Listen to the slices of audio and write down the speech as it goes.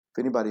If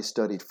anybody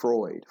studied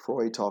Freud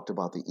talked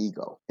about the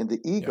ego. And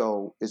the Yeah.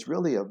 ego is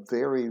really a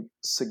very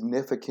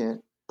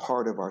significant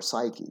part of our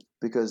psyche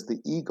because the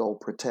ego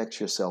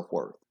protects your self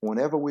worth.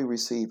 Whenever we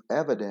receive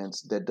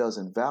evidence that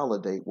doesn't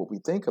validate what we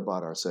think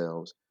about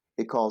ourselves,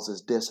 it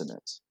causes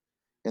dissonance.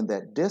 And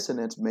that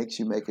dissonance makes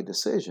you make a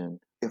decision.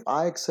 If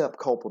I accept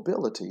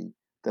culpability,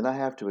 then I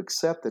have to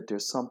accept that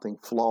there's something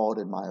flawed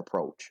in my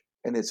approach.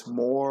 And it's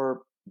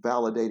more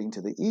validating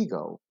to the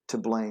ego to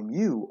blame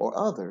you or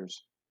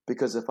others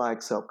because if I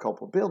accept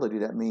culpability,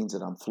 that means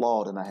that I'm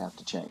flawed and I have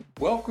to change.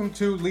 Welcome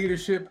to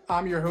Leadership.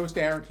 I'm your host,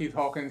 Aaron Keith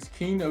Hawkins,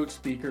 keynote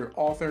speaker,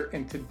 author,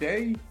 and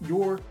today,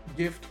 your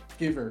gift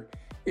giver.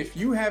 If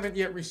you haven't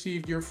yet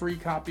received your free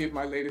copy of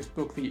my latest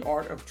book, The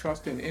Art of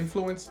Trust and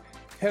Influence,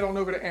 head on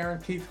over to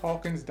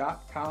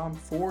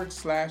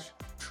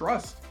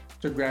aaronkeithhawkins.com/trust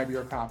to grab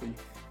your copy.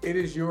 It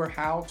is your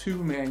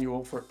how-to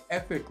manual for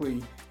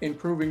ethically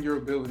improving your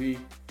ability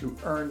to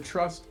earn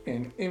trust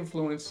and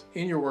influence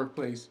in your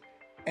workplace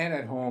and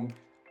at home.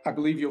 I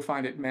believe you'll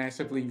find it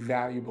massively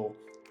valuable.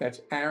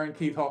 That's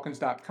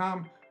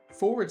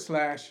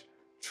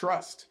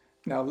aaronkeithhawkins.com/trust.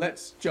 Now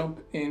let's jump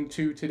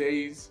into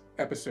today's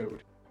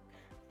episode.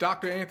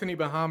 Dr. Anthony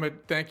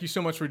Bahamed, thank you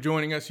so much for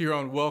joining us here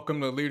on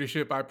Welcome to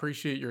Leadership. I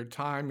appreciate your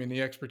time and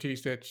the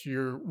expertise that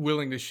you're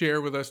willing to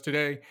share with us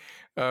today.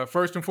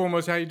 First and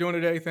foremost, how are you doing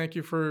today? Thank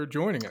you for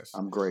joining us.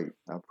 I'm great.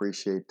 I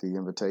appreciate the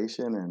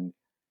invitation and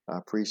I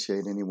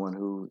appreciate anyone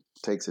who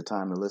takes the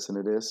time to listen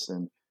to this,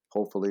 and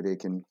hopefully they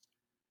can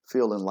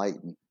feel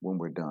enlightened when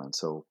we're done.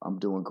 So I'm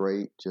doing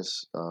great.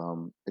 Just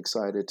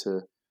excited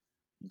to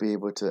be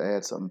able to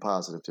add something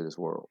positive to this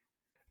world.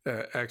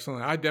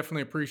 Excellent. I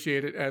definitely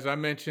appreciate it. As I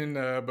mentioned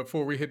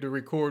before we hit the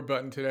record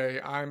button today,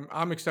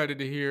 I'm excited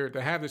to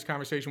have this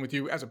conversation with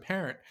you as a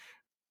parent.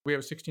 We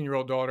have a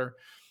 16-year-old daughter.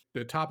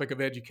 The topic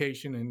of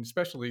education and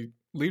especially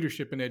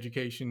leadership in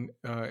education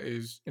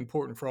is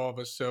important for all of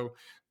us. So,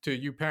 to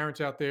you parents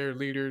out there,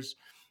 leaders,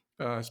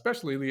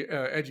 especially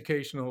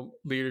educational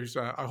leaders,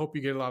 I hope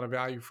you get a lot of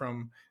value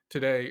from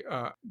today.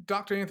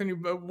 Dr. Anthony,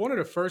 one of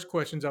the first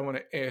questions I want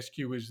to ask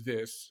you is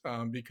this,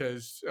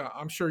 because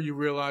I'm sure you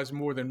realize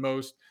more than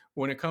most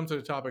when it comes to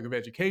the topic of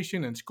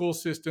education and school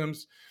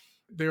systems,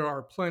 there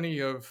are plenty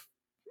of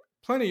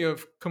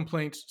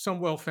complaints, some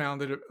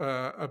well-founded,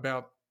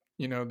 about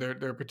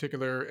their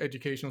particular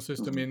educational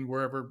system Mhm. in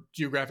wherever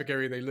geographic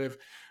area they live.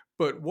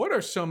 But what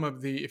are some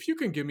of if you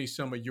can give me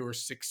some of your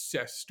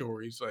success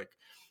stories, like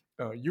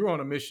you're on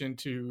a mission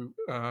to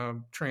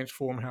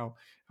transform how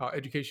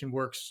education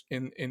works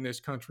in this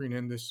country and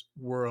in this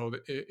world.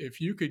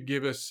 If you could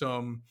give us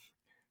an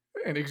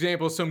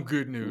example, some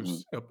good Mhm.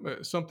 news,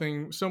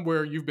 something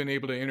somewhere you've been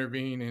able to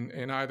intervene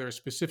in either a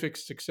specific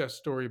success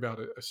story about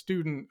a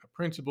student, a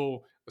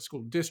principal, a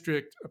school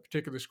district, a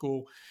particular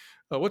school.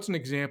 What's an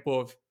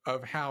example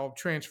of how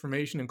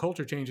transformation and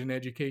culture change in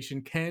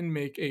education can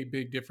make a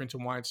big difference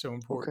and why it's so Okay.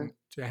 important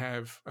to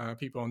have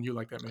people on you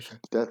like that mission?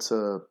 That's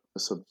a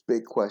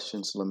big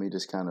question. So let me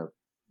just kind of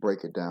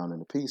break it down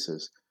into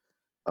pieces.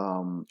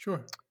 Um,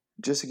 Sure.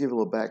 just to give a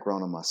little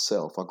background on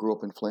myself, I grew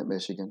up in Flint,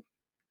 Michigan,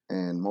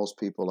 and most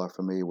people are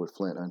familiar with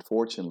Flint.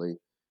 Unfortunately,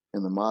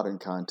 in the modern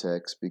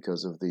context,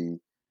 because of the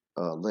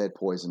lead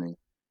poisoning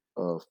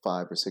of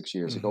 5 or 6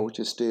 years ago, Hmm. which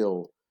is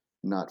still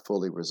not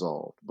fully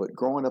resolved. But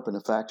growing up in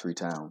a factory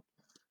town,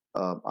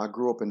 I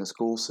grew up in a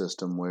school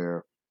system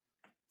where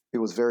it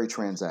was very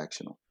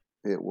transactional.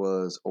 It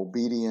was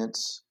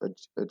obedience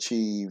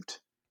achieved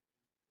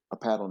a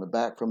pat on the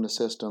back from the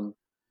system,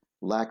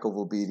 lack of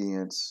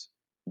obedience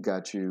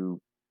got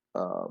you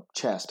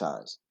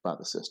chastised by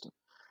the system.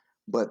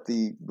 But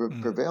the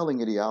Mm.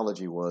 prevailing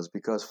ideology was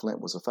because Flint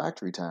was a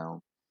factory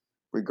town,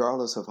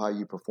 regardless of how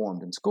you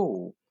performed in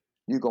school,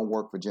 you're going to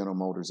work for General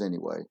Motors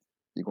anyway.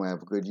 You're going to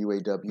have a good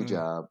UAW Mm.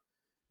 job.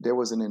 There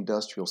was an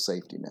industrial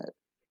safety net.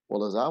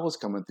 Well, as I was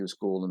coming through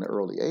school in the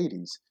early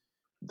 80s,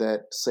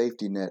 that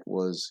safety net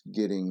was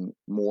getting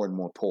more and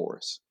more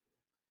porous.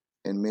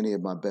 And many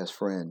of my best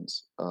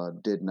friends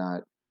did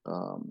not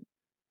um,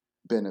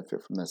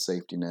 benefit from that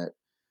safety net.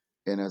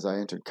 And as I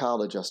entered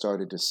college, I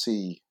started to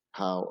see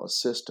how a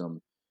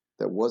system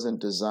that wasn't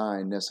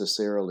designed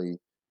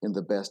necessarily in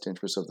the best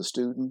interest of the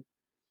student,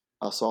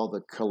 I saw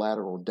the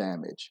collateral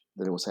damage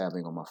that it was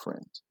having on my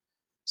friends.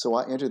 So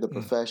I entered the Mm.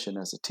 profession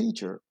as a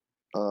teacher,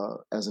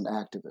 as an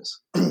activist.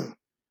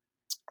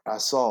 I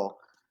saw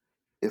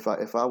if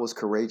I was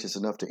courageous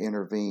enough to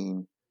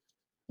intervene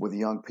with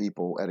young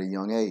people at a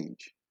young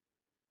age,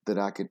 that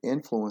I could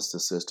influence the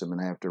system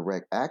and have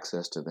direct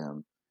access to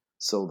them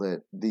so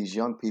that these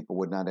young people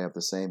would not have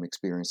the same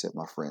experience that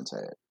my friends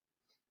had.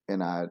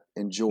 And I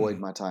enjoyed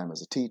Mm. my time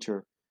as a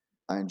teacher.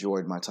 I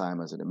enjoyed my time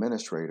as an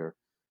administrator.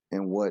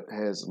 And what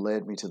has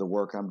led me to the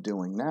work I'm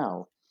doing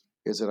now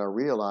is that I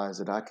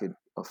realized that I could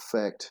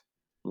affect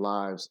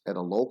lives at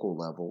a local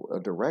level, a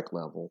direct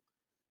level.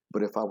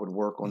 But if I would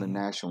work on the Mm.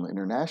 national and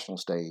international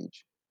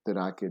stage, that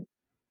I could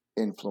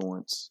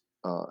influence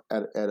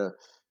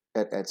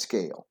at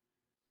scale.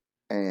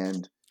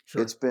 And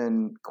it's Sure.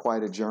 been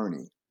quite a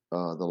journey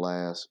the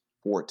last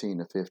 14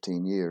 to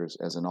 15 years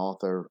as an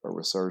author, a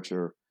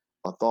researcher,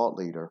 a thought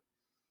leader,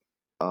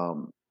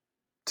 um,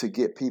 to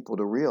get people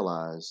to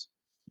realize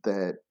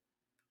that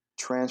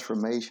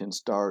transformation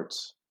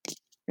starts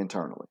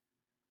internally.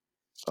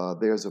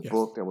 There's a Yes.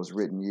 book that was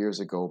written years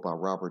ago by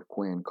Robert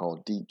Quinn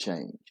called Deep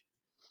Change.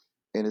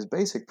 And his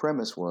basic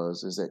premise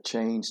is that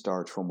change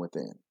starts from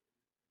within.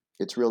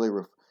 It's really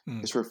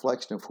Mm. it's a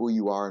reflection of who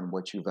you are and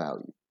what you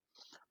value.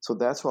 So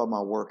that's why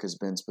my work has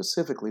been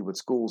specifically with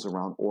schools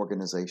around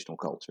organizational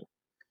culture.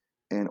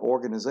 And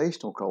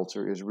organizational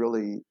culture is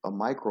really a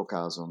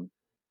microcosm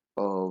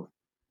of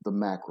the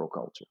macro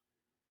culture.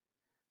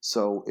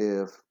 So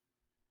if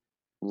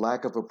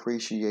lack of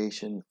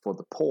appreciation for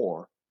the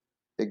poor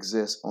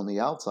exists on the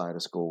outside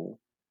of school,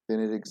 then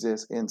it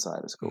exists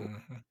inside of school.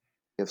 Hmm.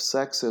 If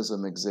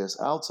sexism exists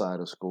outside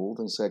of school,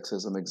 then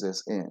sexism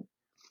exists in.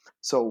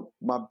 So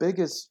my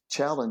biggest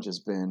challenge has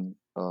been,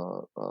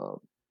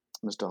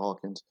 Mr.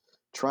 Hawkins,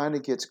 trying to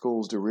get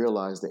schools to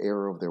realize the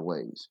error of their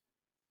ways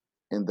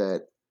and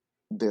that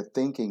their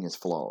thinking is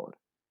flawed.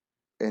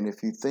 And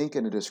if you think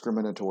in a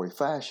discriminatory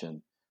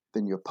fashion,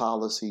 then your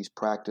policies,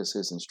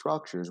 practices, and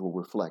structures will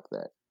reflect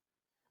that.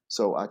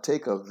 So I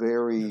take a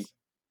very Yes.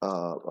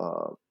 uh,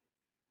 uh,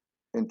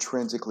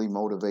 intrinsically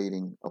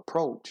motivating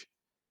approach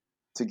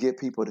to get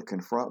people to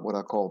confront what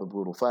I call the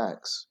brutal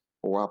facts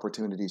or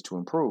opportunities to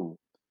improve,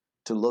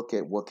 to look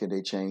at what can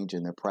they change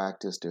in their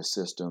practice, their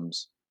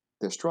systems,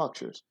 their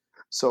structures.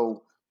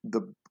 So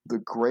the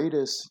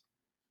greatest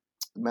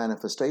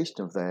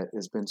manifestation of that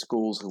has been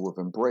schools who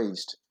have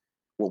embraced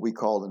what we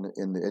call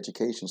in the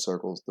education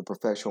circles the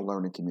professional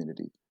learning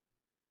community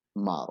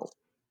model,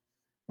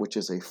 which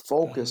is a Hmm.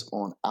 focus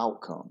on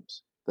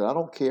outcomes. That I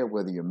don't care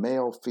whether you're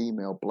male,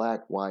 female,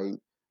 black,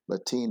 white,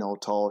 Latino,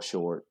 tall,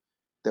 short,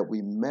 that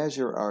we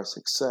measure our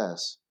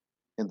success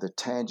in the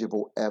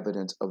tangible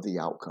evidence of the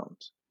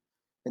outcomes.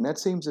 And that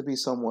seems to be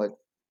somewhat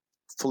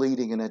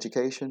fleeting in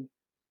education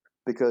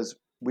because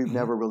we've Hmm.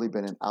 never really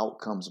been an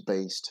outcomes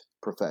based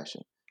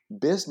profession.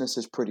 Business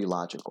is pretty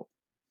logical.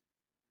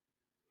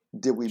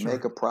 Did we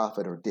make Sure. a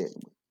profit or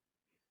didn't we?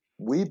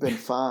 We've been Yeah.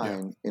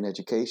 fine in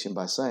education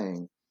by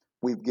saying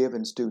we've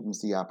given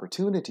students the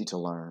opportunity to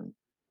learn,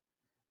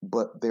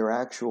 but their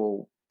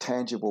actual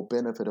tangible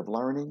benefit of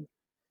learning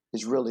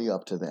is really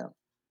up to them.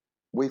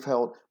 We've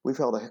held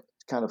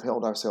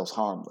ourselves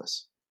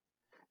harmless.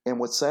 And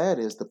what's sad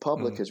is the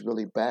public Mm. has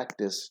really backed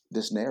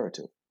this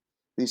narrative.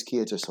 These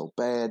kids are so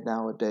bad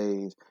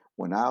nowadays.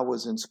 When I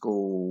was in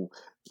school,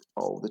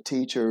 oh, the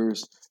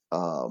teachers,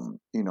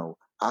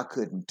 I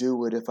couldn't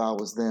do it if I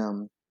was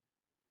them.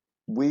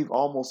 We've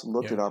almost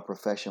looked at Yeah. our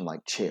profession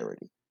like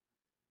charity.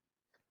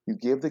 You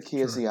give the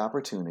kids Sure. the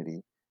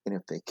opportunity, and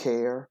if they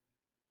care,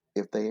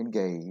 if they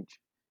engage,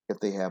 if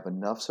they have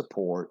enough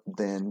support,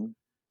 then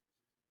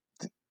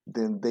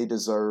they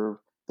deserve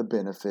the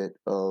benefit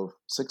of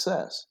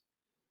success.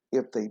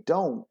 If they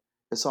don't,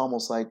 it's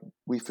almost like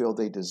we feel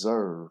they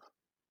deserve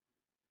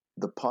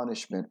the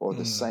punishment or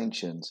the Mm.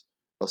 sanctions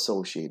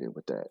associated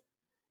with that.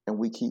 And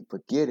we keep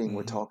forgetting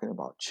we're Hmm. talking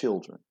about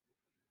children.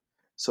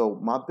 So,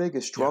 my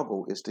biggest Yeah.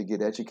 struggle is to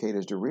get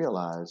educators to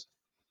realize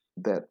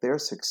that their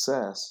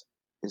success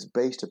is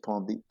based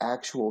upon the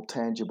actual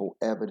tangible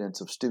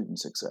evidence of student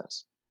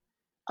success.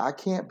 I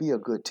can't be a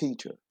good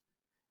teacher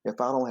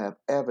if I don't have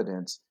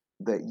evidence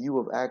that you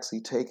have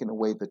actually taken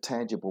away the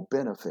tangible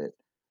benefit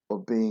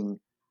of being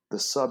the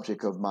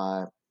subject of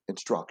my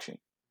instruction.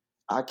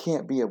 I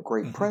can't be a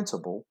great Hmm.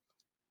 principal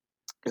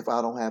if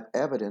I don't have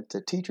evidence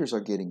that teachers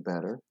are getting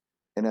better.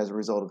 And as a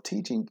result of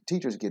teaching,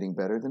 teachers getting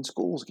better, then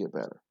schools get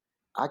better.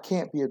 I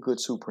can't be a good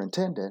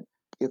superintendent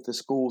if the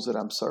schools that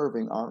I'm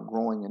serving aren't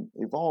growing and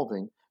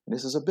evolving. And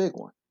this is a big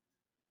one.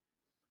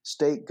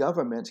 State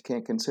governments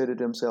can't consider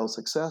themselves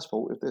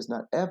successful if there's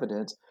not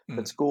evidence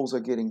that Mm. schools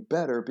are getting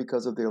better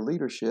because of their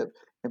leadership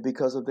and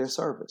because of their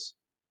service.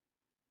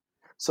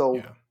 So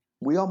Yeah.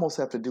 we almost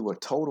have to do a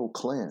total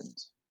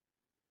cleanse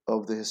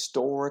of the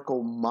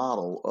historical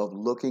model of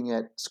looking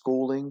at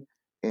schooling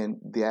and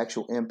the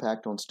actual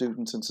impact on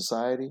students and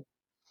society.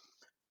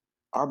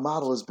 Our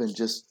model has been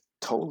just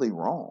totally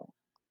wrong.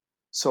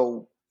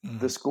 So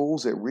the Mm.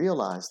 schools that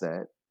realize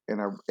that and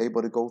are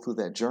able to go through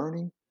that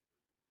journey,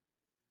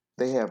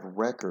 they have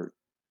record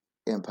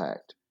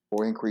impact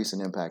or increase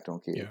in impact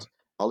on Yeah. kids.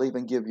 I'll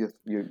even give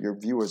your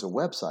viewers a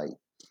website,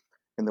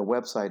 and the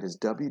website is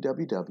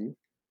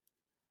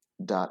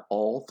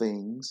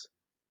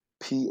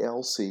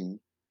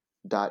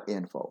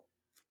www.allthingsplc.info.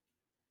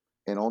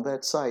 And on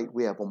that site,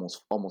 we have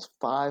almost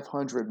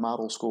 500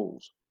 model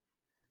schools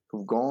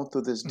who've gone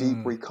through this deep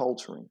Mm.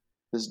 reculturing,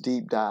 this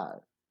deep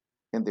dive,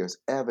 and there's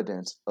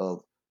evidence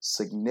of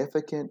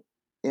significant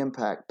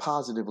impact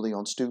positively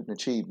on student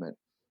achievement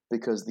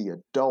because the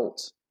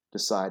adults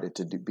decided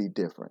to be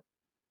different.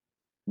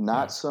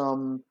 Not Yeah.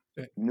 some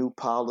Eh, new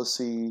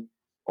policy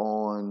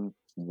on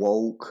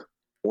woke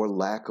or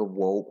lack of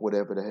woke,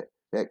 whatever the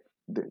heck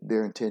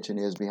their intention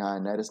is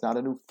behind that. It's not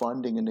a new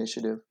funding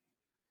initiative.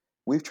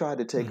 We've tried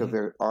to take a mhm.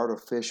 very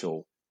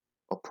artificial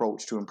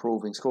approach to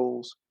improving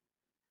schools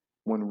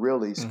when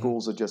really Mhm.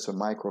 schools are just a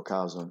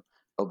microcosm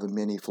of the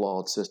many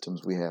flawed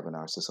systems we have in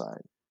our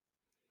society.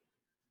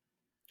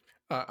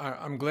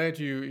 I'm glad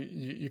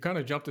you kind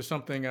of jumped to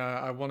something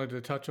I wanted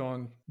to touch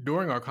on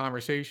during our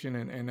conversation,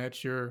 and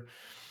that's your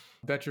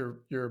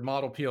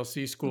model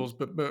PLC Mm, schools.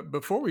 But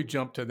before we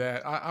jump to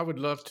that, I would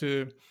love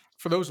to,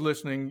 for those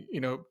listening,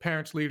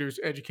 parents, leaders,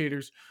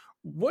 educators,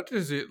 what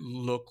does it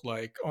look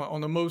like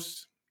on the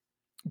most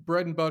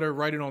bread and butter,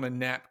 write it on a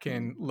mm,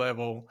 napkin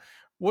level?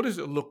 What does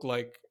it look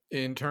like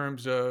in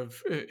terms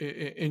of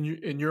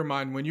in your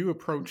mind when you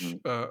approach mhm.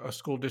 a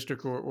school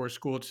district or a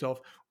school itself?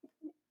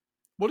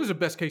 What does a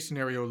best case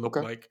scenario look Okay.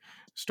 like,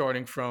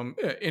 starting from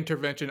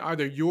intervention,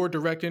 either your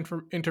direct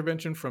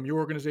intervention from your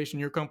organization,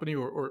 your company,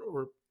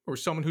 or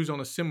someone who's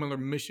on a similar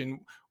mission?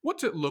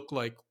 What's it look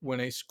like when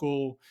a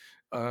school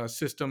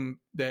system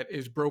that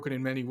is broken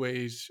in many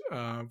ways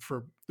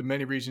for the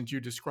many reasons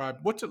you described?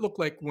 What's it look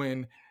like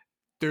when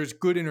there's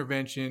good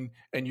intervention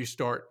and you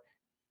start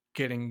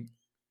getting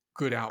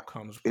good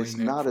outcomes? It's Frame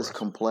that not for as us.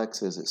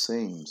 complex as it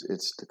seems.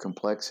 It's the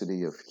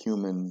complexity of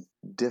human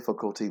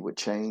difficulty with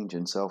change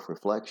and self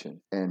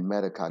reflection and Hmm.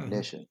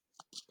 metacognition.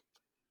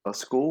 A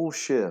school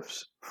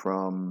shifts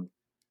from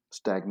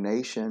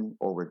stagnation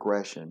or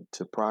regression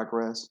to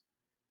progress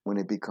when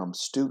it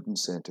becomes student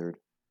centered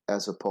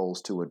as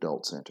opposed to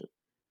adult centered.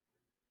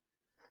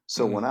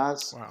 So when Hmm. I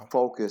Wow.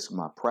 focus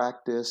my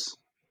practice,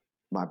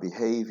 my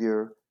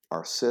behavior,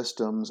 our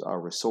systems,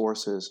 our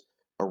resources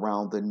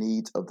around the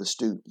needs of the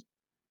student,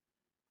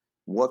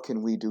 what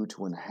can we do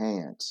to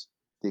enhance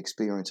the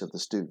experience of the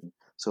student?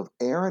 So if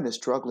Aaron is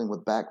struggling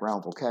with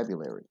background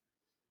vocabulary,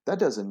 that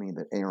doesn't mean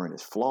that Aaron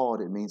is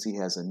flawed. It means he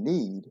has a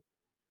need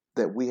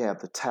that we have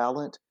the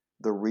talent,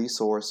 the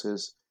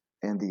resources,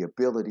 and the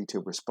ability to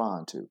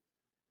respond to.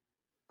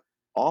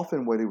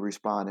 Often, where they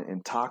respond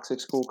in toxic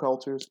school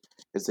cultures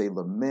is they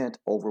lament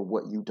over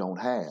what you don't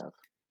have,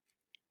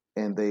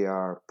 and they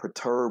are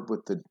perturbed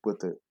with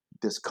the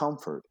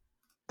discomfort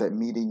that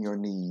meeting your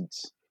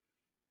needs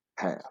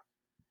have.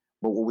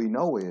 But what we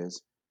know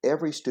is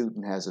every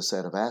student has a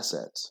set of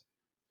assets,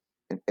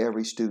 and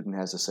every student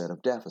has a set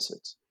of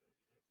deficits.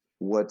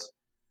 What's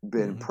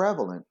been Hmm.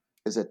 prevalent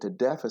is that the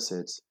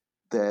deficits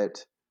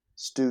that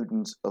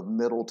students of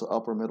middle to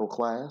upper middle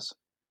class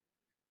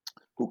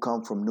who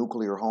come from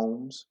nuclear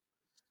homes,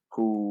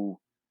 who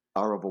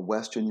are of a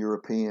Western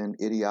European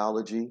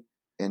ideology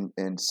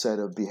and set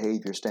of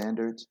behavior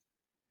standards,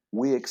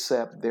 we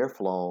accept their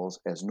flaws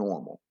as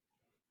normal.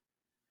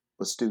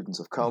 But students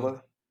of Hmm.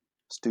 color,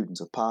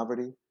 students of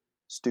poverty,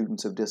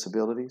 students of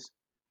disabilities,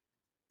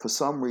 for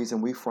some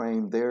reason we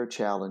frame their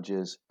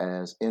challenges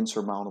as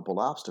insurmountable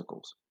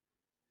obstacles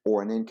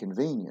or an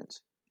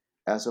inconvenience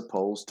as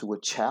opposed to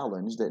a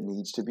challenge that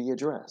needs to be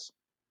addressed.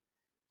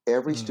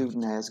 Every Hmm.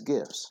 student has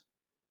gifts,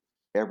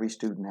 every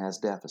student has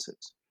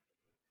deficits,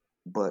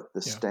 but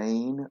the Yeah.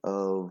 stain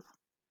of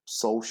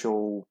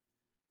social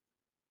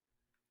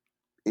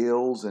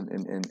ills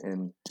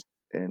and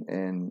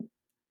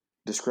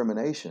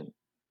discrimination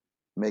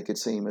make it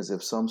seem as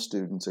if some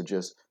students are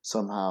just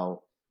somehow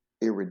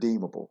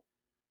irredeemable,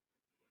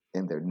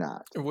 and they're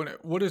not.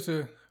 What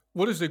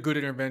does a good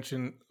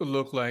intervention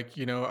look like?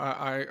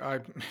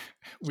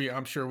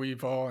 I'm sure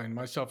we've all, and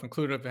myself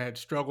included, have had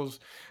struggles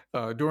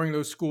during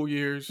those school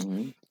years.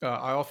 Mhm,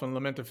 I often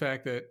lament the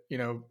fact that,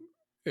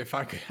 if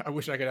I could, I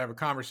wish I could have a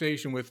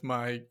conversation with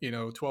my,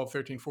 12,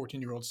 13,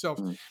 14-year-old self,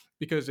 mhm,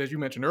 because as you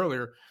mentioned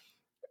earlier,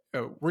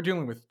 we're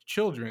dealing with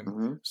children.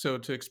 mhm, So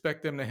to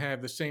expect them to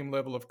have the same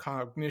level of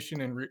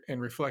cognition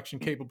and reflection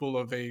capable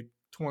of a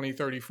 20,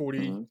 30, 40,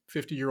 mhm.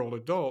 50-year-old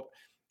adult,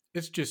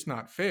 it's just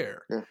not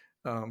fair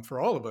Yeah. for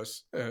all of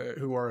us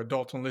who are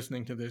adults and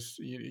listening to this.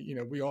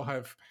 We all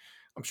have,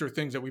 I'm sure,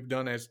 things that we've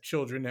done as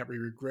children that we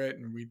regret,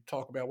 and we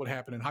talk about what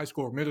happened in high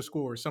school or middle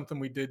school or something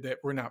we did that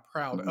we're not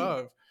proud Mhm.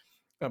 of.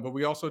 But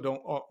we also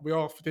don't. We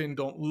often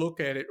don't look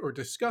at it or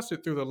discuss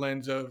it through the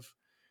lens of,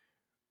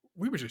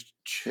 we were just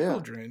Yeah.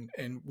 children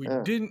and we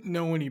Yeah. didn't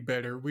know any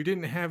better. We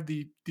didn't have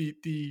the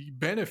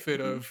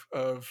benefit Mhm. of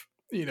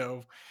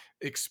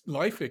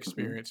life Mhm.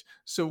 experience.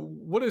 So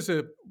what is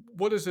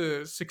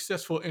a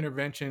successful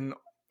intervention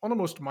on a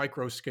most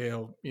micro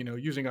scale,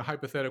 using a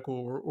hypothetical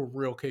or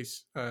real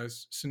case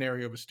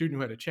scenario of a student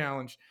who had a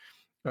challenge,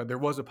 there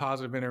was a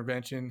positive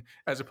intervention,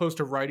 as opposed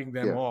to writing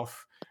them Yeah.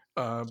 off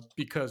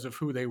because of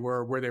who they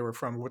were, where they were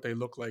from, what they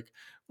look like.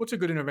 What's a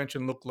good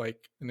intervention look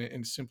like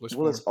in simplest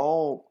Well, it's form?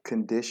 all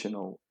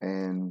conditional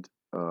and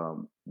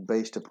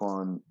based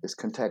upon it's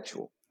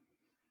contextual.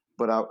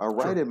 But I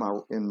write Sure. in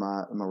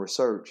my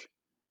research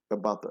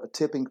about a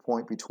tipping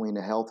point between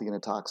a healthy and a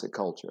toxic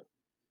culture.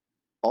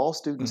 All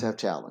students Hmm. have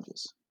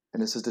challenges,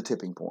 and this is the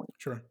tipping point.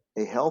 Sure.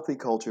 A healthy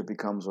culture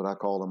becomes what I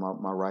call in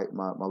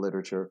my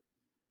literature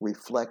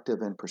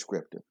reflective and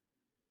prescriptive.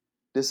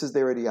 This is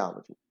their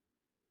ideology.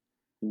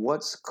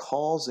 What's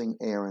causing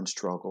Aaron's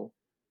struggle,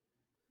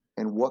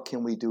 and what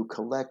can we do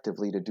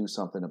collectively to do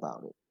something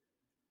about it?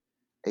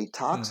 A Mm,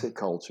 toxic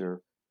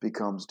culture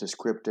becomes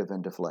descriptive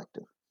and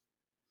deflective.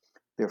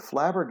 They're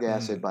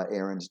flabbergasted mm, by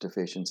Aaron's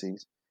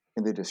deficiencies,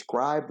 and they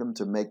describe them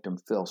to make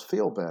themselves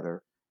feel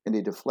better, and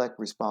they deflect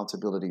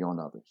responsibility on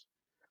others.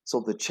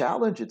 So the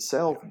challenge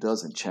itself yeah.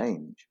 doesn't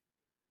change.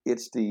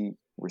 It's the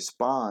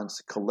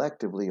response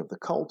collectively of the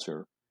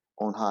culture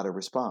on how to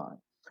respond.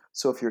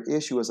 So if your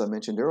issue, as I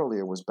mentioned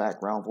earlier, was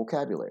background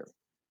vocabulary,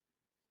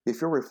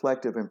 if you're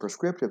reflective and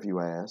prescriptive, you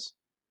ask,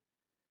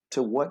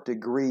 to what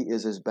degree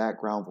is his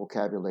background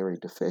vocabulary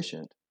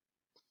deficient?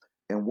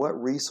 And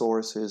what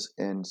resources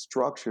and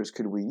structures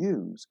could we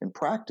use and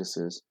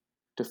practices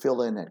to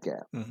fill in that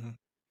gap? Hmm.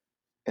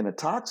 In a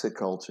toxic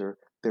culture,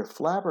 they're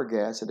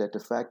flabbergasted at the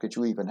fact that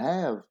you even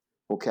have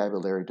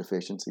vocabulary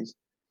deficiencies,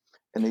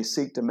 and they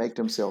seek to make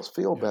themselves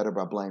feel Yeah. better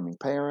by blaming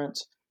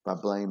parents, by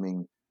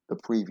blaming the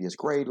previous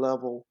grade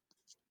level.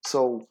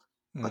 So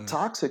a Mm.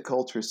 toxic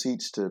culture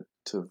seeks to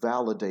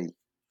validate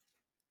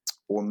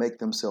or make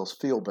themselves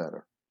feel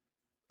better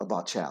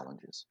about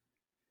challenges.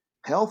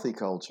 Healthy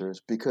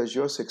cultures, because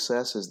your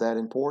success is that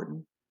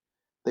important,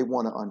 they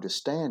want to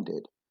understand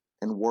it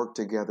and work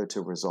together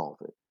to resolve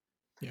it.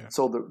 Yeah.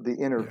 So the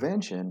Yeah.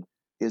 intervention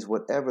is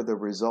whatever the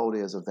result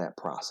is of that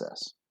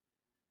process,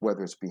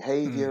 whether it's Mm.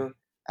 behavior,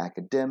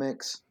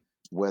 academics,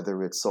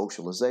 whether it's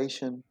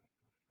socialization.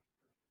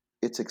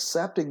 It's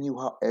accepting you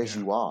as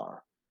Yeah. you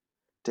are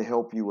to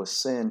help you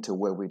ascend to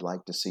where we'd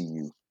like to see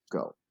you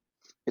go.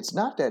 It's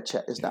Yeah. not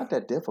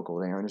that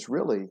difficult, Aaron. It's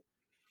really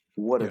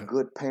what a Yeah.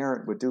 good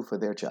parent would do for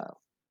their child.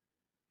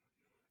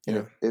 And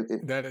Yeah.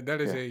 if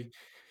That is yeah, a,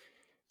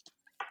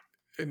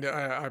 and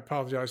I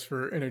apologize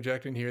for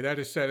interjecting here. That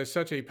is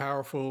such a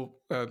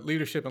powerful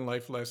leadership and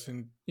life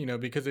lesson,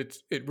 because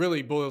it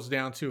really boils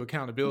down to mm-hmm,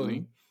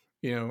 accountability.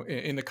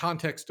 In the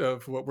context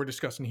of what we're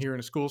discussing here in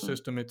a school mm-hmm,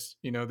 system, it's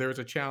there was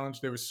a challenge.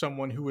 There was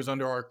someone who was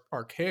under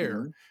our care,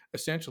 mm-hmm,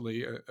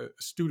 essentially a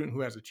student who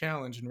has a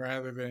challenge, and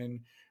rather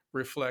than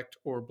reflect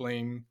or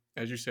blame,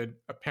 as you said,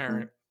 a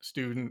mm-hmm, parent,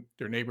 student,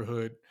 their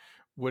neighborhood,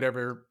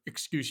 whatever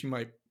excuse you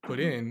might put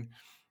mm-hmm, in,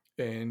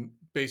 and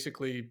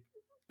basically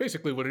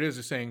what it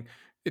is saying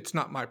it's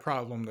not my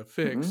problem to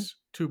mm-hmm, fix.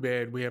 Too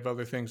bad, we have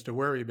other things to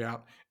worry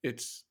about.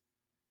 It's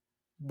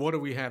what do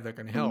we have that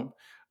can mm-hmm,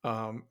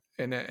 help?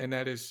 And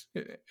that is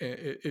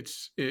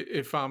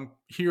if I'm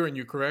hearing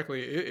you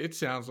correctly, it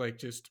sounds like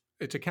just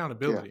it's yeah,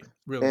 accountability. and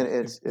Really,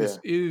 it's yeah, this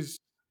is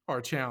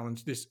our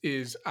challenge. This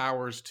is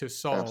ours to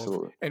solve,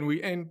 absolutely.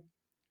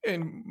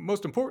 and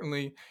most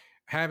importantly,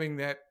 having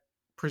that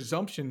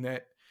presumption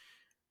that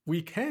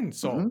we can Mm-hmm,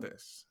 solve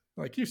this.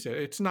 Like you said,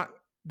 it's not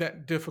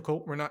that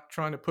difficult. We're not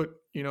trying to put,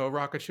 a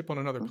rocket ship on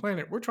another mm-hmm,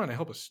 planet. We're trying to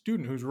help a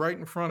student who's right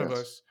in front of yes,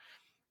 us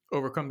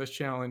overcome this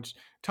challenge.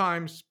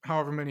 Times,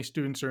 however many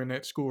students are in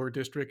that school or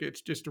district,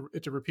 it's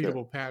a yeah.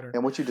 repeatable pattern.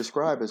 And what you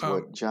describe is Um,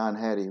 what John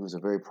Hattie, who's a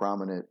very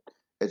prominent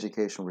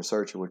educational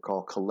researcher, would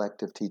call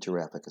collective teacher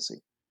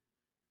efficacy,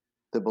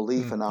 the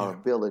belief in our yeah,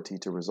 ability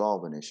to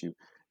resolve an issue.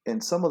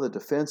 And some of the yeah,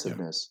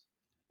 defensiveness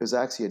is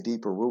actually a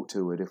deeper root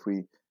to it. If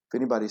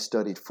anybody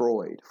studied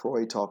Freud,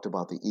 Freud talked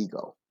about the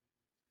ego.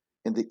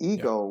 And the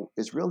yeah, ego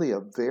is really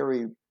a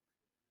very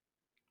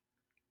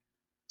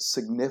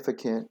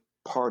significant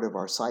part of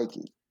our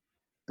psyche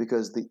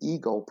because the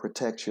ego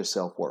protects your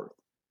self-worth.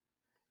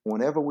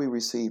 Whenever we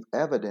receive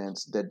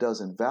evidence that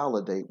doesn't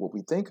validate what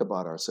we think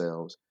about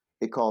ourselves,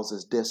 it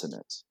causes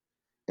dissonance.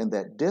 And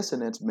that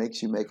dissonance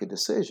makes you make a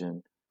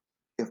decision.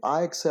 If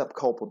I accept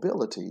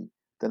culpability,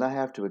 then I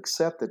have to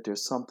accept that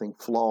there's something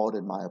flawed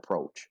in my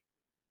approach.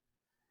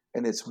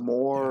 And it's yeah.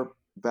 more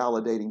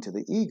validating to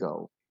the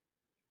ego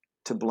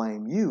to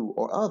blame you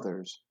or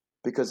others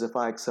because if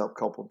I accept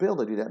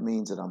culpability, that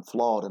means that I'm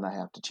flawed and I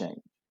have to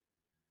change.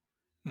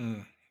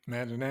 Mm,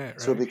 imagine that,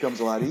 So it right? becomes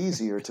a lot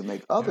easier to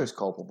make Yeah, others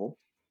culpable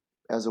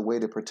as a way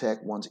to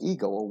protect one's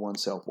ego or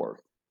one's self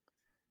worth.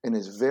 And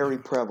is very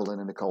yeah.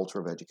 prevalent in the culture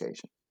of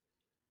education.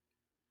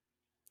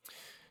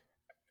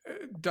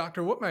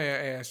 Doctor, what may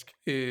I ask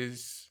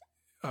is,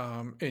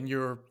 in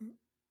your,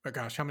 oh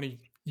gosh, how many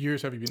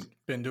years have you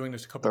been doing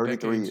this? A couple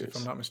 33 decades, if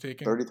I'm years. not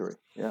mistaken. 33.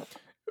 Yeah.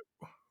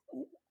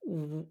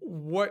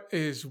 What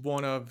is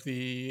one of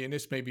the, and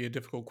this may be a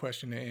difficult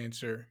question to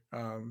answer,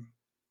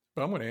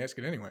 but I'm going to ask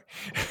it anyway.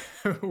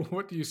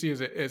 What do you see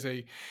as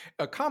a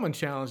common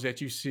challenge that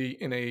you see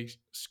in a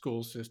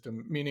school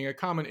system, meaning a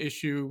common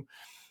issue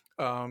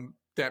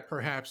that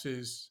perhaps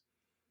is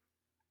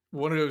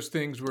one of those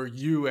things where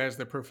you, as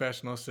the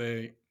professional,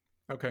 say,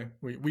 okay,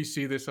 we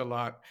see this a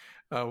lot.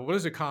 What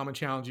is a common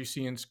challenge you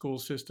see in school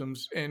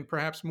systems? And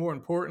perhaps more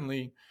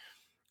importantly,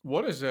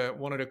 what is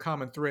one of the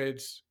common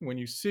threads when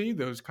you see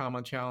those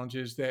common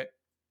challenges that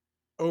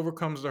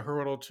overcomes the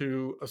hurdle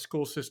to a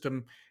school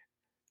system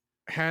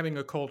having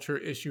a culture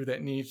issue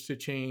that needs to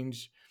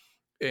change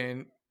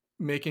and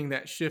making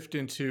that shift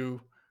into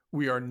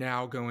we are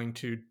now going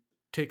to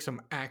take some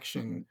Hmm.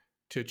 action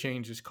to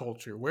change this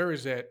culture? Where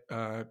is that,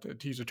 to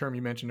use a term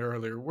you mentioned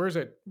earlier, where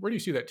do you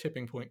see that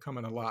tipping point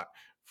coming a lot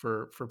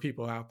for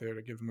people out there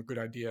to give them a good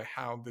idea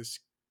how this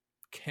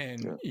can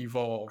Yeah.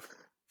 evolve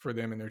for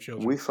them and their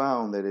children? We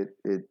found that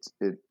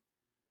it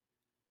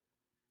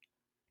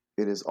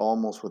is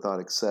almost without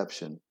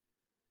exception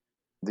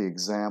the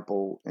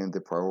example and the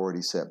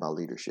priority set by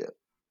leadership.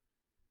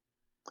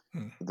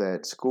 Hmm.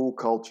 That school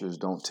cultures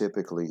don't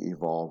typically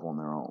evolve on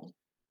their own.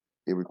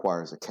 It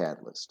requires a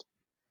catalyst.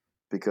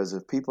 Because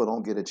if people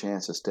don't get a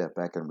chance to step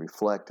back and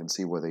reflect and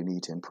see where they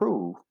need to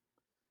improve,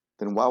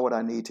 then why would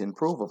I need to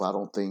improve if I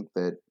don't think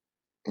that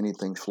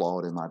anything's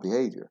flawed in my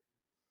behavior?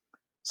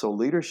 So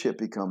leadership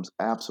becomes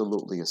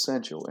absolutely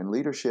essential. And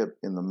leadership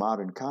in the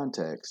modern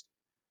context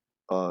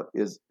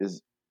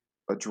is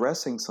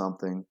addressing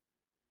something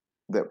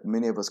that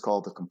many of us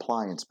call the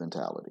compliance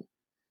mentality.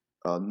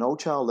 No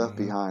Child Left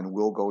Mm-hmm. Behind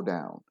will go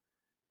down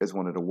as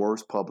one of the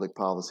worst public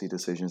policy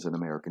decisions in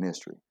American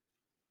history.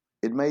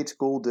 It made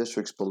school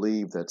districts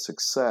believe that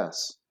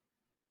success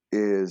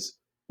is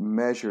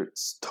measured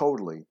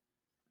totally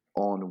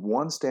on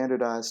one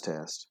standardized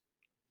test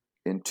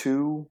in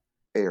two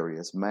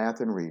areas,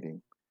 math and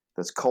reading,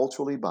 that's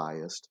culturally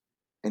biased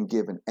and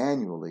given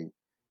annually,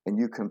 and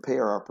you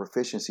compare our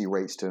proficiency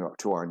rates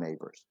to our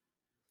neighbors.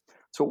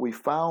 So what we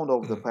found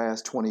over the Mm-hmm.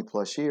 past 20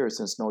 plus years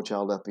since No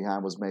Child Left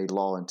Behind was made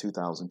law in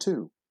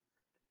 2002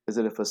 is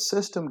that if a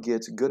system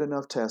gets good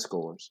enough test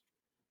scores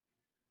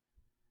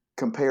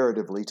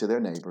comparatively to their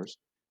neighbors,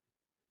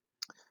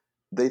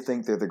 they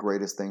think they're the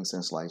greatest thing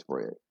since sliced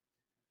bread.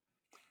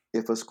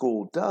 If a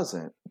school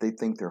doesn't, they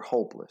think they're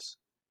hopeless.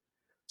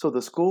 So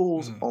the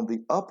schools Mm-hmm. on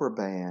the upper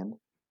band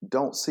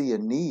don't see a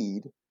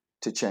need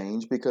to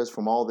change because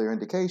from all their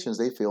indications,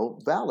 they feel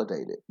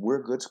validated.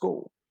 We're a good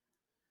school.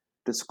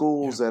 The Yeah.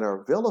 schools that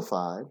are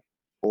vilified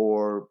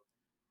or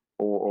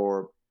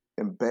or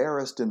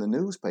embarrassed in the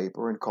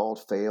newspaper and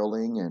called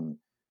failing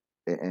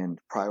and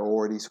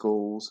priority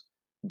schools,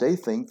 they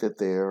think that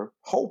they're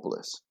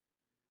hopeless.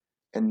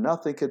 And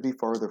nothing could be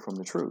further from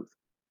the truth.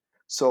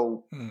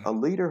 So Mm-hmm. a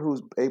leader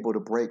who's able to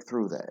break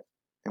through that,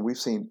 and we've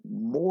seen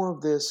more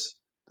of this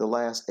the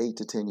last 8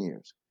 to 10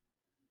 years,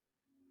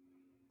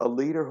 a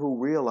leader who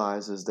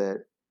realizes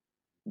that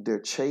they're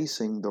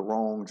chasing the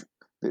wrong,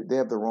 they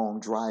have the wrong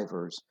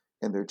drivers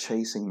and they're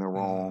chasing the Mm-hmm.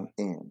 wrong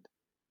end.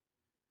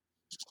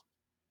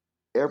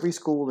 Every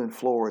school in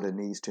Florida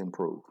needs to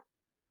improve.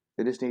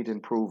 They just need to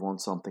improve on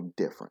something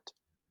different.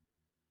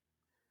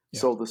 Yeah.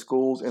 So the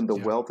schools in the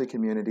Yeah. wealthy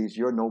communities,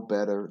 you're no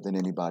better than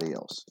anybody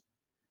else.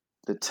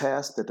 The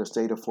test that the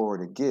state of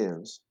Florida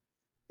gives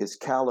is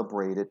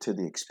calibrated to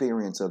the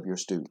experience of your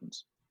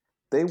students.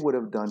 They would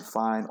have done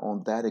fine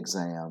on that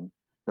exam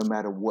no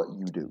matter what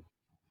you do.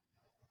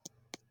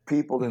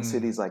 People in Mm-hmm.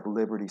 cities like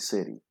Liberty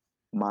City,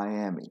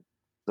 Miami,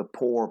 the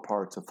poor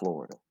parts of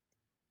Florida,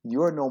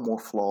 you're no more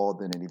flawed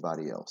than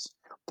anybody else.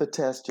 The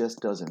test just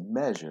doesn't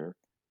measure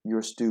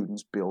your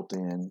students' built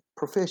in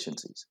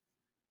proficiencies.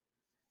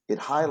 It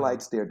Mm-hmm.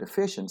 highlights their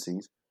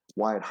deficiencies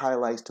while it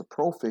highlights the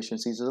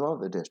proficiencies of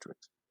other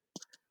districts.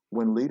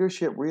 When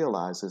leadership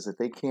realizes that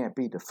they can't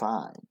be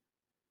defined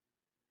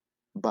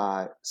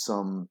by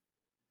some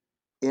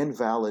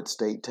invalid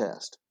state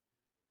test,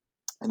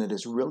 and it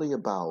is really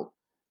about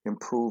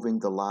improving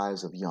the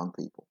lives of young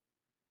people.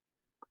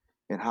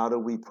 And how do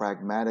we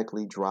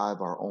pragmatically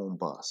drive our own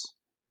bus?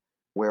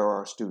 Where are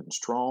our students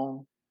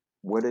strong?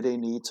 Where do they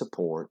need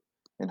support?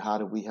 And how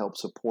do we help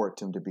support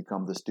them to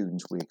become the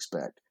students we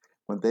expect?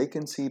 When they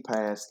can see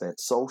past that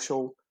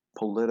social,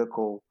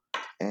 political,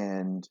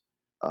 and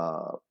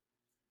uh,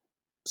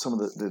 some of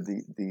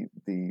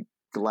the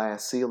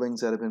glass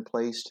ceilings that have been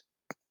placed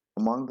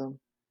among them,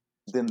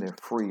 then they're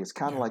free. It's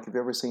kind of Yeah. like if you've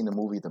ever seen the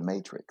movie The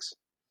Matrix,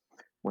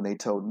 when they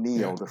told Yeah.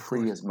 Neo to Of free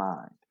course. his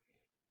mind.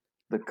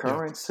 The Yeah.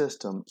 current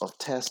system of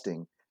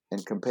testing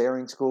and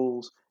comparing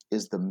schools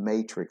is the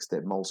matrix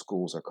that most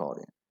schools are caught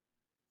in.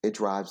 It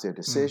drives their Mm-hmm.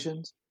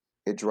 decisions,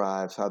 it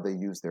drives how they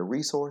use their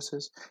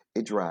resources,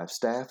 it drives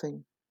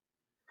staffing.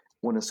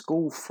 When a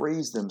school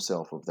frees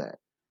themselves of that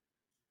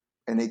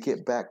and they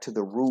get back to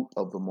the root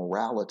of the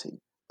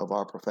morality of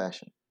our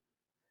profession,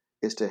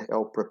 is to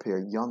help prepare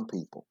young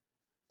people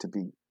to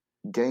be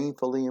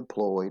gainfully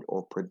employed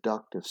or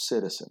productive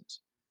citizens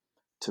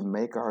to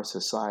make our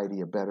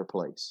society a better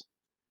place,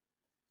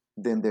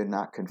 then they're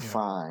not Yeah.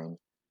 confined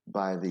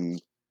by the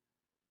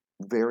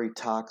very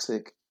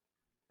toxic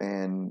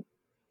and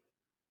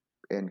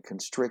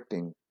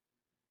constricting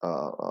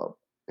uh, uh,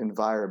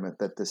 environment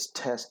that this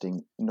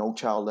testing, No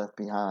Child Left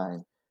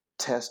Behind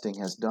testing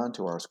has done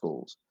to our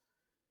schools,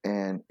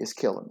 and it's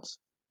killing us.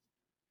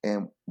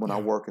 And when I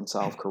Yeah. work in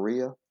South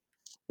Korea,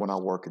 when I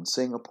work in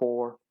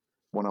Singapore,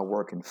 when I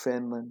work in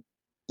Finland,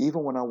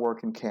 even when I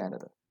work in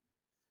Canada,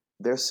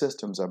 their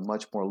systems are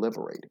much more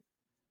liberating,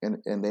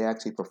 and they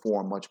actually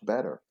perform much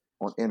better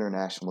on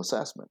international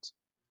assessments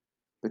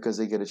because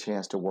they get a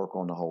chance to work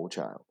on the whole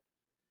child.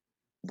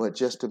 But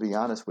just to be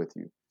honest with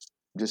you,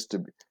 just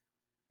to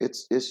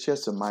it's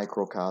just a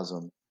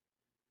microcosm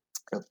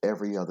of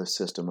every other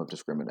system of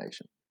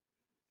discrimination.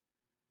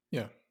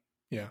 Yeah.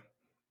 Yeah.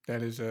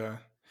 That is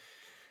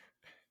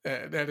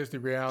that is the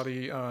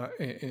reality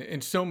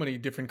in so many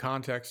different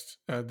contexts.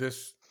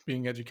 This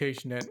being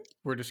education that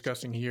we're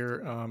discussing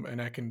here, and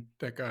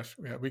that gosh,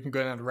 yeah, we can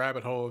go down the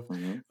rabbit hole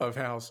Mm-hmm. of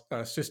how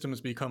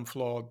systems become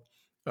flawed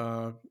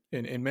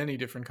in many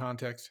different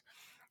contexts.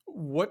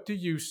 What do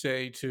you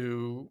say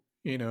to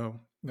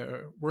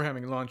we're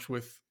having lunch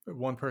with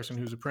one person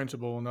who's a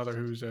principal, another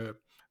who's a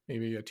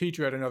maybe a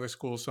teacher at another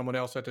school, someone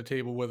else at the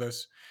table with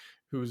us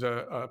who's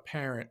a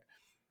parent.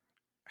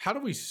 how do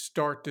we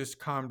start this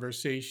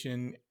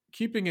conversation,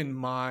 keeping in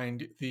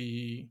mind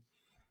the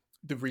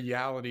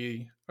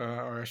reality,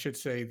 or I should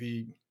say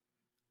the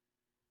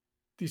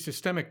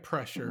systemic Mhm,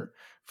 pressure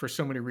for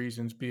so many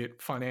reasons, be it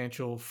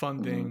financial, mhm,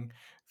 funding,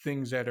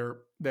 things that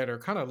are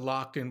kind of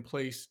locked in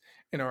place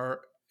and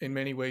are in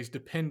many ways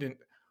dependent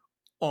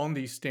on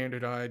these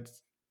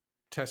standardized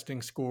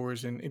testing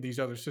scores and these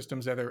other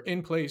systems that are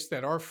in place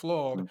that are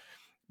flawed, mhm,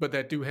 but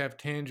that do have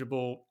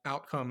tangible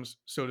outcomes,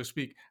 so to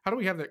speak. How do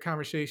we have that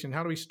conversation?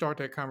 How do we start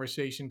that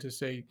conversation to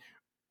say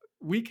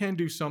we can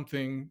do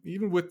something,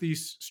 even with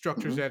these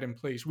structures mhm, that in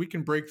place? We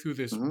can break through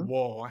this mhm.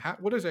 wall.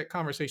 What does that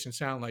conversation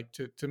sound like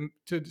to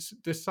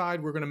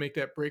decide we're going to make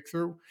that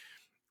breakthrough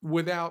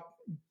without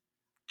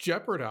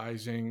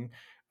jeopardizing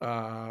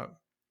uh,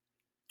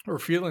 or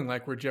feeling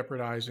like we're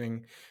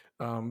jeopardizing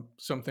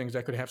some things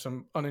that could have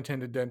some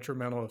unintended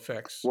detrimental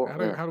effects? Well,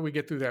 yeah. How do we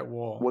get through that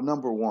wall? Well,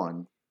 number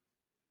one,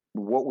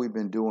 what we've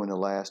been doing the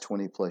last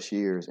 20 plus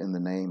years in the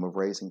name of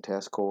raising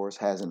test scores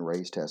hasn't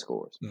raised test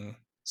scores. Mm,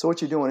 So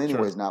what you're doing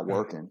anyway sure. is not Yeah.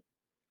 working.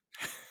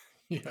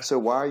 Yeah. So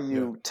why are Yeah.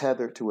 you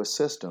tethered to a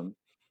system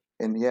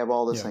and you have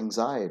all this Yeah.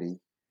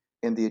 anxiety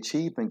and the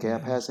achievement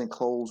gap Hmm. hasn't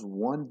closed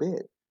one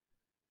bit?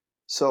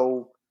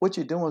 So what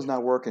you're doing is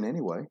not working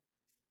anyway.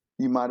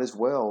 You might as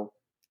well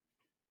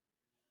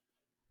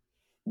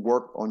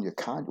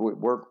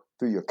work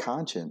through your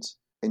conscience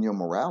and your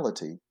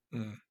morality.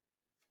 Mm,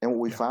 And what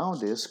we yeah.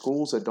 found is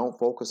schools that don't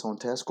focus on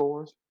test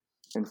scores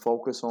and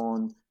focus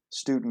on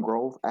student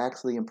growth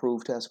actually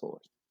improve test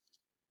scores.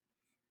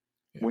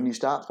 Yeah. When you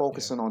stop Yeah.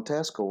 focusing on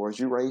test scores,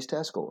 you raise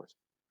test scores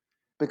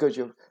because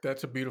you're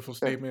That's a beautiful eh,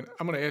 statement.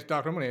 I'm going to ask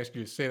Doctor. I'm going to ask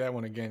you to say that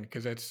one again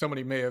because that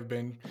somebody may have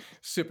been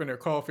sipping their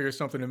coffee or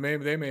something, and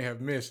maybe they may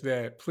have missed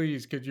that.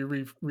 Please, could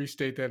you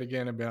restate that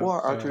again about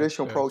well, our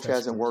traditional approach test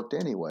hasn't scores? worked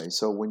anyway.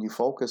 So when you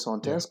focus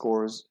on Yeah. test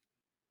scores,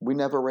 we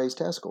never raise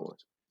test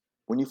scores.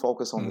 When you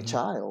focus on the Hmm.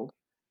 child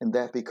and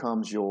that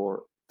becomes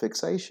your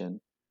fixation,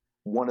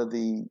 one of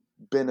the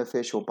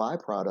beneficial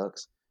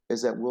byproducts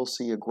is that we'll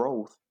see a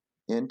growth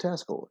in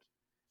test scores.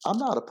 I'm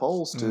not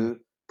opposed Mm, to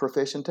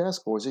proficient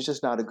test scores. It's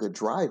just not a good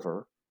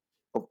driver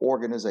of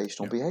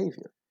organizational yeah.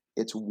 behavior.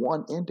 It's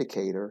one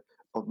indicator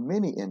of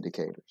many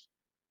indicators.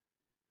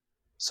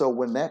 So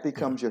when that Yeah.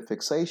 becomes your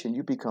fixation,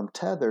 you become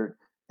tethered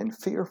and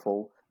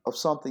fearful of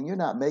something you're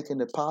not making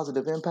a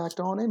positive impact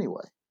on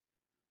anyway.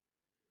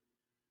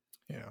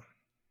 Yeah.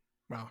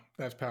 Wow.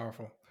 That's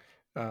powerful.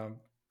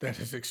 That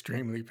is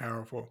extremely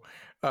powerful.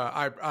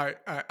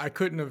 I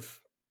couldn't have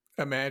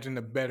imagined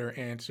a better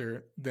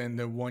answer than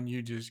the one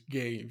you just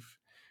gave,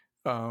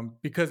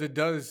 because it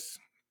does,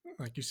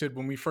 like you said,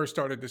 when we first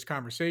started this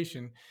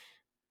conversation,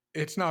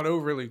 it's not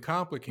overly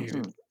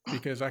complicated Mm-mm,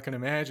 because I can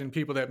imagine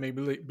people that may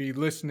be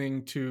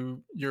listening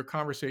to your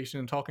conversation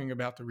and talking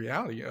about the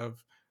reality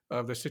of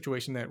the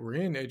situation that we're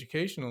in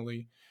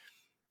educationally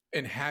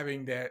and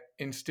having that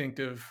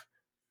instinctive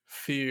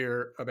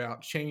fear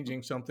about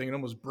changing something and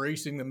almost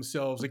bracing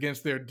themselves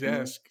against their mm-mm,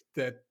 desk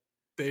that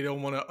they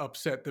don't want to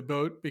upset the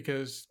boat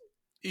because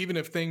even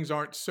if things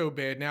aren't so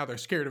bad now, they're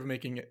scared of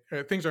making it.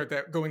 Things aren't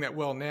that going that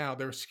well now.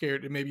 They're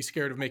scared, maybe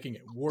scared of making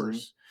it mm-mm,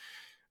 worse.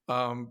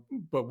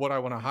 But what I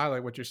want to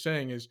highlight, what you're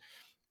saying is,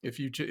 if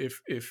you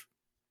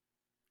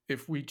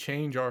if we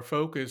change our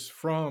focus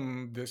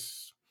from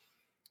this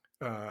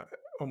uh,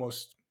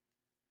 almost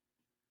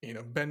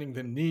bending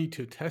the knee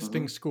to mm-hmm,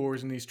 testing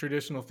scores and these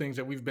traditional things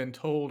that we've been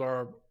told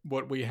are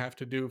what we have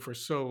to do for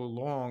so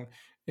long,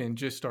 and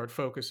just start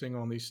focusing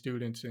on these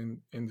students and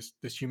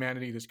this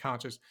humanity, this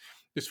conscious,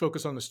 this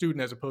focus on the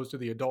student as opposed to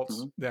the adults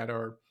mm-hmm. that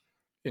are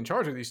in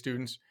charge of these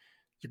students,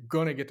 you're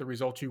going to get the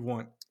results you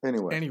want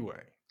Anyway,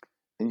 anyway.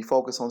 and you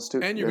focus on And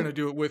you're student. going to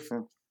do it with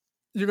Yeah,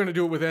 you're going to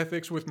do it with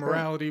ethics, with yeah.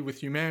 morality, with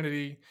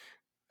humanity,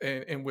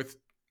 and with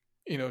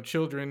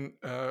children,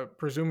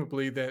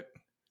 presumably, that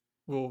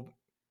will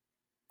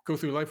go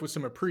through life with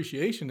some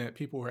appreciation that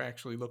people are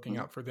actually looking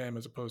Mhm. out for them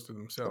as opposed to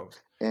themselves.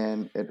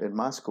 And at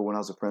my school, when I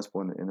was a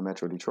principal in the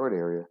Metro Detroit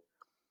area,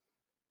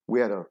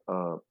 we had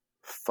a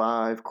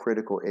five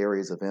critical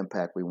areas of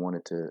impact we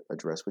wanted to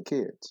address with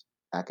kids.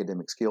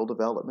 Academic skill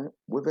development,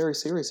 we're very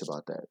serious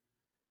about that.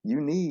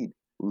 You need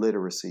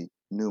literacy,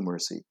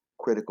 numeracy,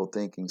 critical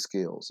thinking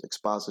skills,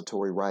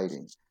 expository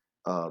writing,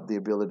 the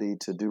ability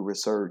to do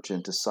research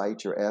and to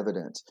cite your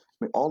evidence.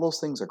 I mean, all those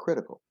things are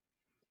critical.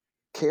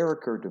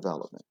 Character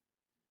development,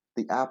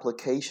 the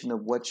application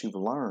of what you've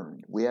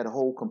learned. We had a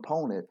whole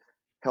component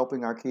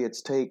helping our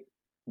kids take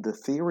the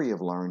theory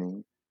of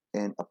learning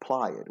and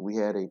apply it. We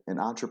had an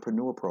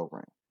entrepreneur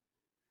program.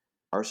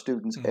 Our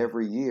students Mm,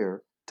 every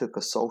year took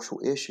a social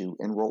issue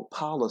and wrote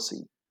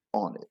policy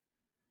on it.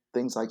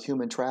 Things like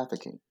human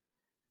trafficking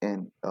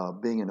and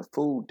being in a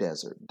food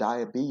desert,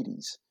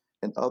 diabetes,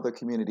 and other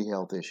community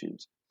health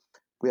issues.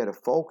 We had a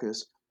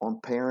focus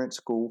on parent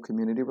school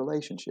community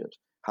relationships.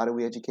 How do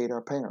we educate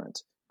our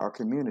parents, our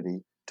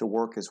community to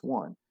work as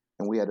one?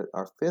 And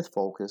our fifth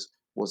focus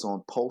was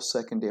on post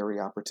secondary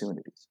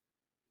opportunities,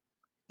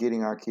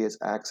 getting our kids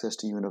access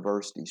to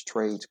universities,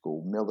 trade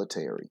school,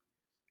 military,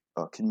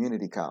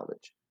 community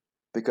college.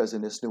 Because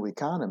in this new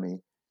economy,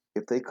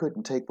 if they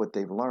couldn't take what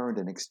they've learned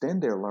and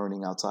extend their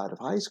learning outside of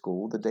high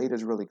school, the data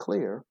is really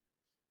clear.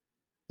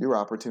 Your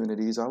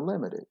opportunities are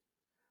limited.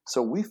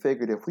 So we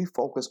figured if we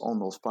focus on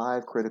those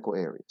 5 critical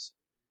areas,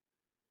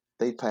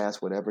 they'd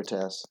pass whatever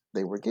tests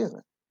they were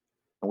given.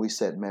 And we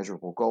set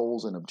measurable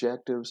goals and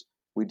objectives.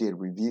 We did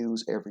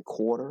reviews every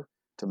quarter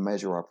to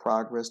measure our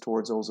progress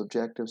towards those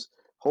objectives.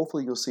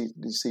 Hopefully you see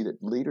that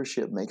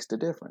leadership makes the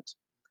difference.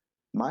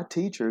 My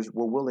teachers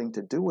were willing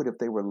to do it if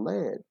they were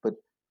led, but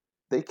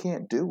they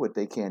can't do what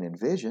they can't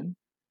envision.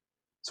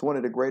 So one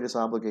of the greatest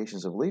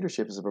obligations of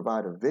leadership is to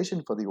provide a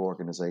vision for the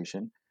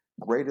organization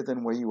greater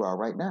than where you are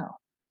right now.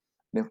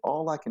 And if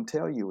all I can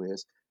tell you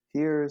is,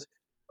 here's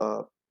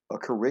a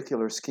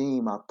curricular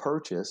scheme I've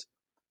purchased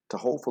to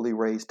hopefully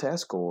raise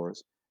test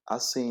scores, I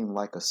seem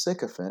like a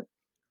sycophant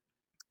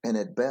and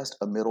at best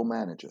a middle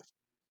manager.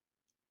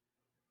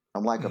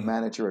 I'm like a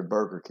manager at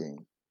Burger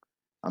King.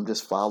 I'm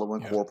just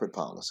following corporate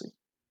policy.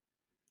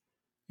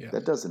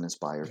 That doesn't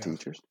inspire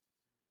teachers.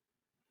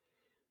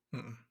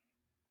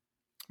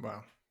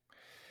 Wow.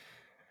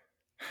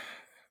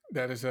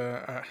 That is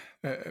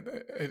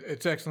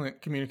it's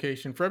excellent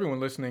communication for everyone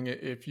listening.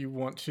 If you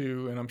want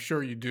to, and I'm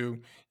sure you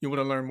do, you want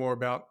to learn more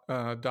about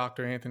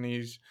Dr.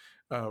 Anthony's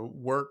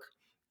work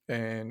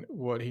and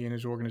what he and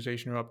his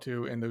organization are up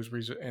to, and those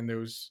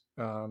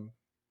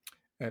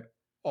at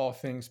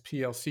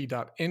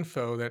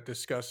allthingsplc.info that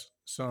discuss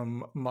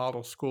some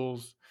model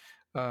schools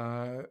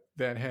that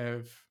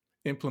have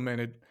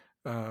implemented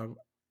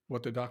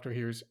what the doctor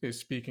here is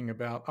speaking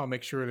about. I'll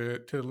make sure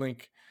to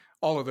link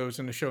all of those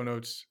in the show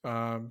notes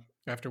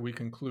after we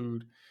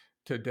conclude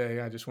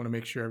today. I just want to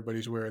make sure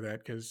everybody's aware of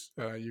that, because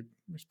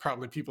there's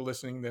probably people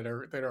listening that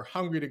are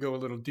hungry to go a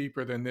little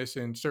deeper than this,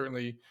 and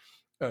certainly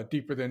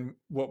deeper than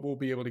what we'll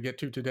be able to get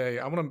to today.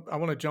 I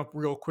want to jump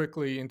real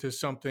quickly into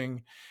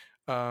something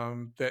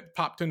that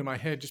popped into my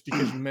head just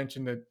because you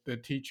mentioned that the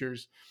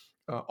teachers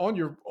on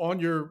your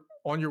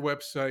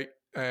website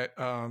at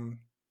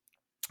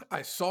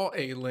I saw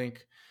a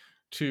link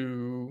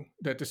to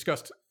that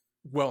discussed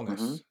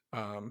wellness,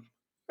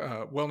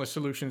 wellness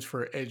solutions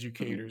for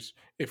educators.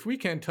 If we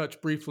can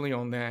touch briefly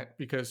on that,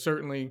 because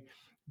certainly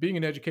being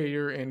an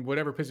educator in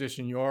whatever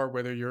position you are,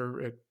 whether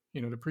you're at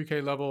the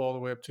pre-K level all the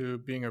way up to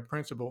being a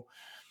principal,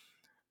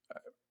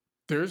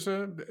 there's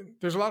a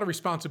lot of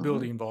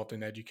responsibility involved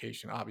in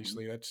education.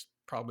 Obviously, that's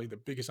probably the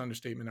biggest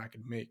understatement I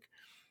could make.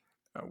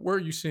 Where are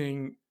you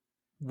seeing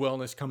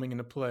wellness coming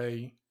into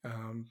play,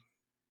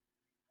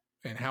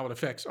 and how it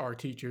affects our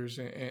teachers,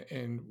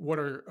 and what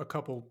are a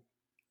couple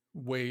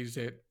ways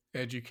that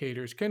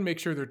educators can make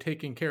sure they're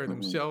taking care of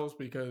themselves?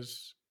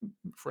 Because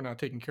if we're not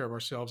taking care of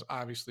ourselves,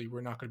 obviously we're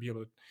not going to be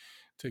able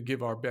to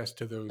give our best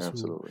to those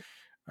who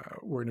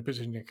we're in a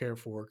position to care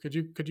for. Could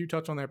you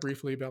touch on that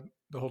briefly about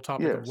the whole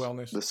topic of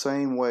wellness? The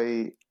same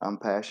way I'm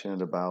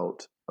passionate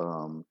about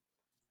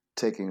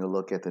taking a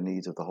look at the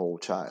needs of the whole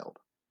child,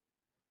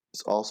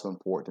 it's also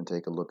important to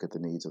take a look at the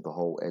needs of the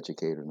whole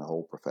educator and the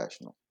whole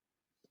professional.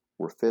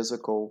 We're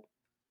physical,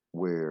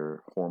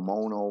 we're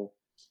hormonal,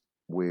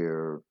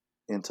 we're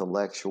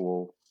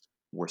intellectual,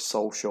 we're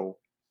social.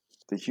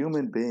 The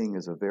human being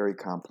is a very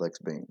complex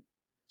being.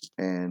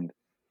 And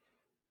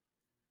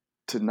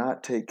to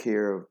not take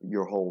care of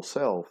your whole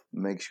self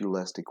makes you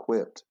less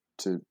equipped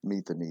to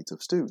meet the needs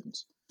of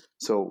students.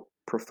 So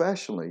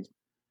professionally,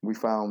 we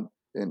found,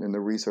 and the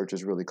research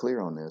is really clear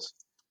on this,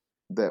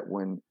 that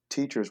when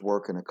teachers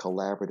work in a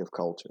collaborative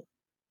culture,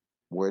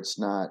 where it's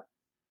not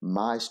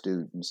my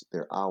students,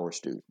 they're our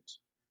students,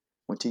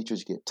 when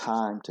teachers get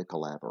time to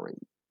collaborate,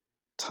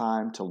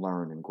 time to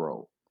learn and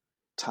grow,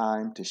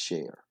 time to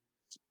share,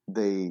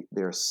 there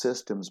are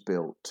systems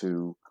built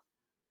to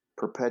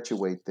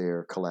perpetuate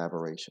their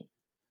collaboration.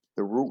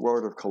 The root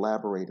word of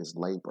collaborate is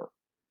labor.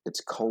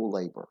 It's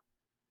co-labor.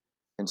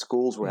 And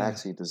schools were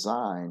actually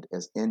designed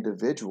as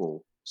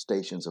individual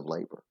stations of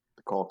labor,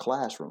 called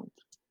classrooms.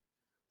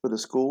 For the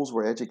schools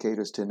where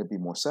educators tend to be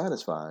more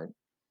satisfied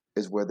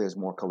is where there's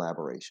more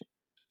collaboration,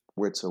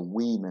 where it's a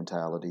we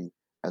mentality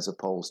as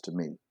opposed to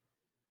me.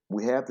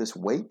 We have this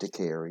weight to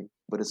carry,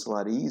 but it's a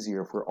lot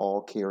easier if we're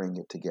all carrying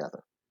it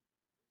together.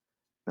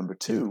 Number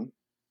two,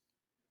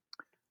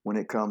 when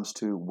it comes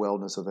to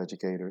wellness of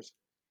educators,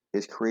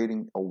 is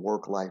creating a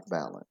work-life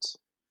balance.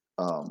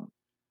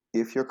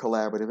 If you're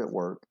collaborative at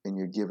work and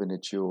you're giving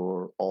it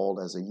your all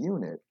as a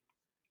unit,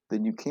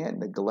 then you can't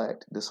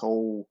neglect this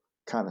whole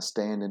kind of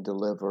stand and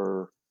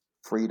deliver,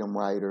 freedom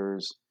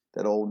riders,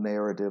 that old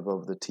narrative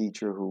of the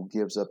teacher who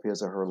gives up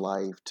his or her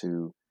life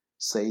to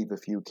save a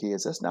few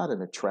kids. That's not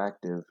an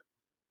attractive,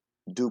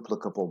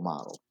 duplicable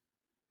model.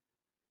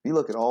 You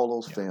look at all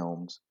those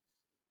films,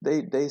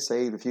 they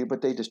saved a few,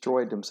 but they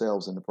destroyed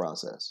themselves in the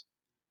process.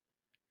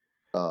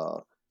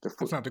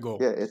 That's not the goal.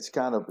 Yeah, it's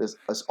kind of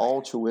it's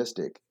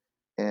altruistic,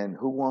 and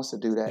who wants to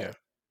do that?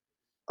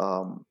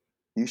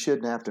 You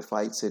shouldn't have to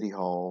fight City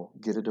Hall,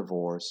 get a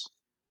divorce,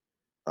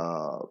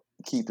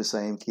 keep the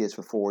same kids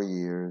for 4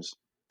 years,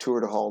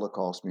 tour the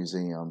Holocaust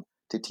Museum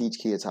to teach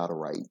kids how to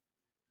write.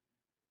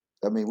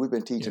 I mean, we've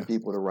been teaching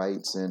people to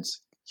write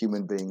since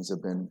human beings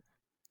have been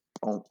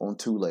on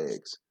 2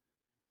 legs.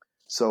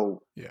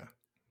 So Yeah.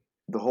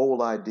 the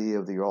whole idea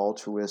of the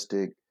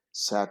altruistic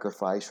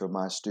sacrifice for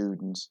my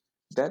students,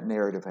 that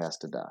narrative has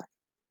to die.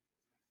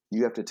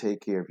 You have to take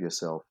care of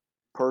yourself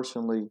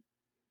personally,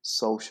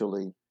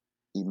 socially,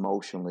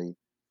 emotionally,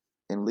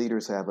 and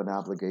leaders have an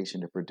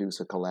obligation to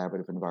produce a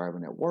collaborative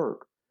environment at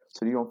work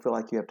so you don't feel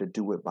like you have to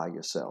do it by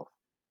yourself.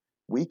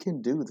 We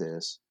can do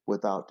this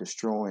without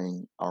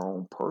destroying our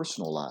own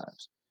personal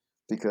lives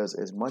because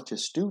as much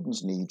as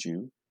students need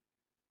you,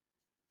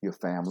 your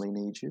family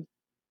needs you.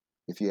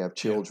 If you have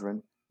Yeah.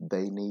 children,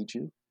 they need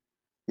you.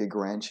 Your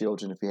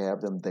grandchildren, if you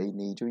have them, they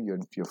need you.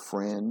 Your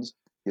friends,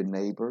 your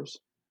neighbors.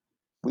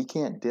 We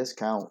can't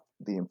discount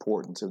the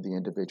importance of the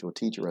individual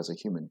teacher as a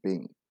human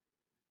being.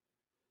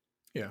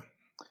 Yeah.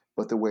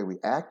 But the way we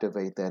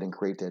activate that and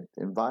create that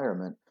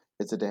environment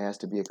is that there has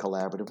to be a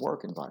collaborative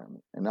work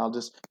environment. And I'll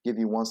just give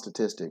you one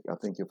statistic I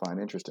think you'll find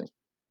interesting.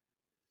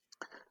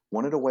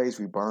 One of the ways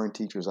we burn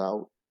teachers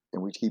out,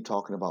 and we keep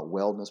talking about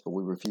wellness, but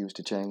we refuse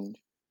to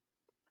change,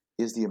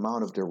 is the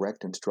amount of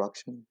direct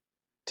instruction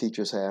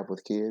teachers have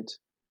with kids.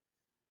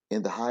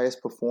 In the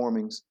highest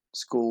performing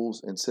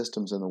schools and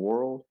systems in the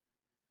world,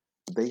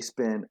 they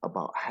spend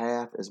about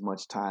half as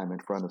much time in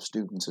front of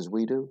students as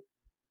we do.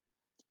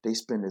 They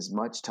spend as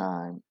much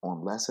time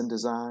on lesson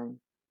design,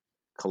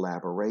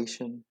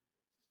 collaboration,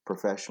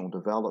 professional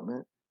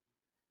development.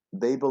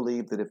 They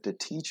believe that if the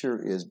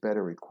teacher is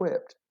better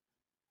equipped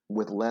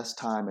with less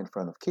time in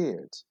front of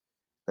kids,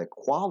 that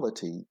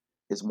quality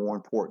is more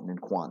important than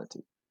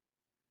quantity.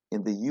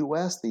 In the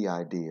US, the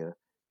idea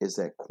is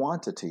that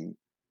quantity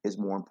is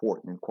more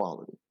important than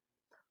quality.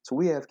 So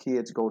we have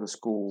kids go to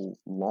school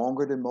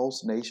longer than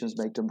most nations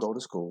make them go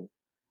to school.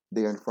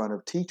 They're in front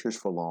of teachers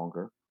for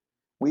longer.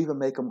 We even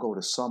make them go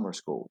to summer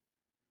school.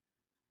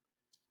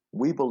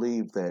 We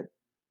believe that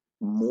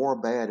more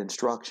bad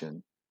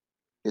instruction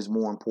is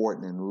more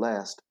important than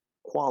less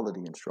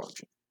quality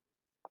instruction.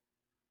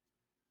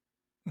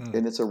 Mm.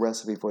 And it's a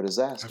recipe for That's-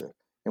 disaster.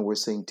 And we're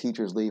seeing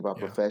teachers leave our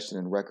Yeah. profession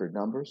in record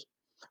numbers.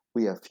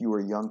 We have fewer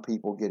young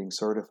people getting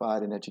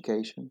certified in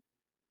education.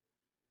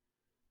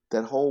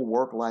 That whole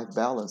work life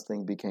balance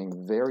thing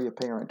became very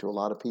apparent to a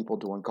lot of people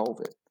during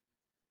COVID.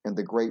 And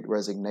the great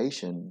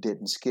resignation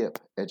didn't skip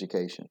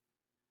education.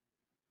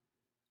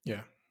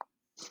 Yeah.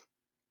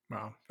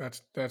 Wow.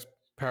 That's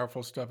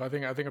powerful stuff. I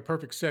think a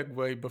perfect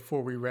segue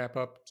before we wrap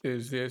up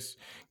is this.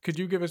 Could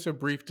you give us a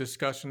brief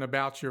discussion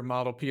about your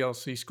model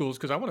PLC schools?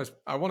 Because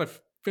I want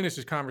to finish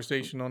this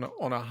conversation on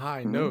a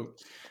high Mm-hmm.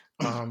 note.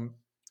 Um,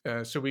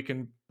 so we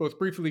can both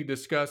briefly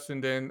discuss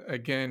and then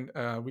again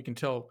we can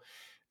tell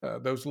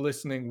those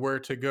listening where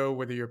to go,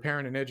 whether you're a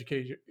parent, an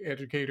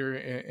educator,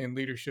 and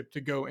leadership,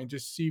 to go and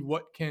just see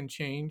what can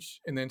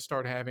change, and then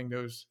start having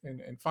those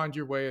and find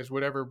your way as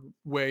whatever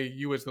way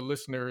you as the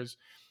listener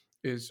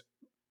is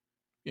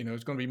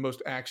it's going to be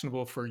most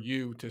actionable for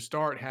you to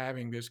start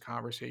having this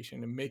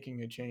conversation and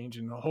making a change,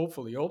 and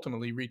hopefully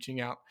ultimately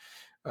reaching out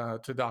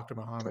to Dr.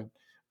 Okay. Muhammad,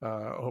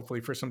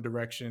 hopefully for some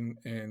direction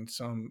and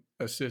some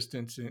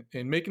assistance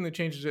in making the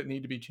changes that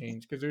need to be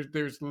changed, because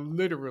there's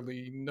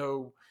literally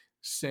no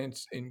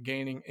sense in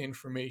gaining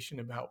information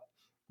about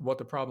what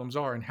the problems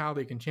are and how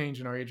they can change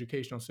in our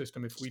educational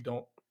system if we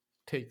don't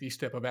take the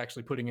step of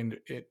actually putting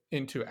it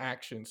into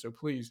action. So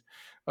please,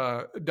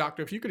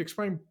 doctor, if you could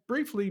explain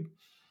briefly,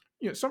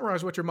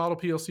 summarize what your model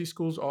PLC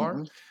schools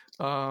are,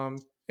 Mm-hmm.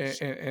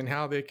 and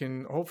how they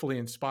can hopefully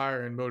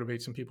inspire and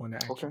motivate some people into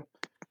Okay. action.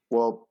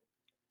 Well,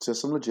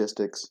 just some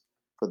logistics.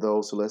 For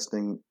those who are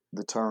listening,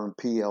 the term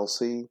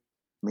PLC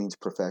means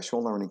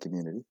professional learning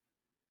community,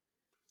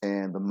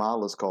 and the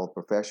model is called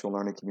Professional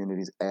Learning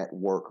Communities at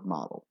Work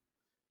model.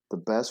 The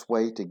best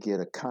way to get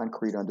a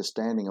concrete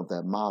understanding of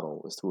that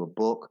model is through a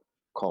book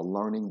called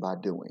Learning by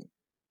Doing.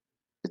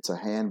 It's a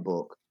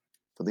handbook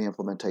for the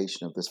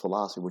implementation of this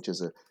philosophy, which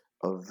is a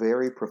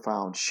very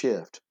profound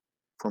shift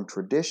from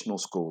traditional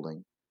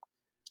schooling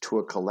to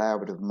a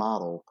collaborative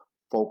model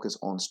focused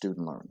on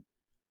student learning.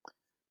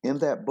 In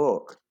that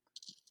book,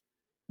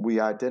 we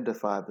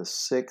identify the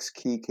 6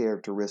 key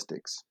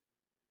characteristics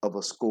of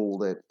a school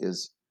that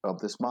is of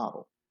this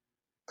model.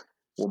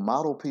 Well,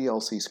 model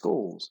PLC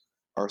schools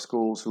are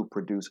schools who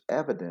produce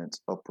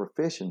evidence of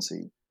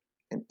proficiency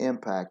and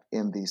impact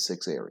in these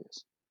 6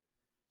 areas.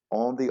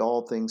 On the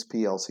All Things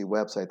PLC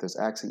website, there's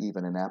actually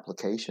even an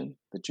application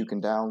that you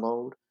can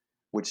download,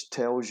 which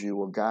tells you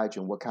or guides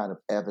you on what kind of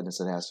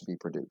evidence it has to be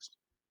produced.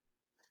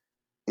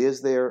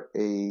 Is there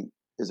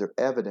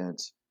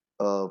evidence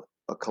of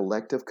a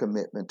collective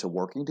commitment to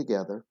working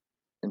together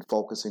and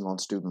focusing on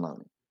student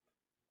learning?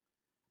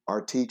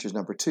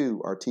 Number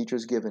 2, are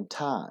teachers given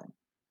time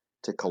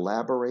to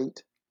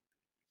collaborate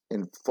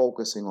and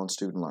focusing on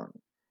student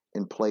learning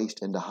and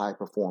placed into high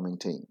performing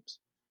teams?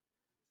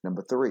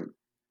 Number 3,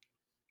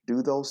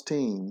 do those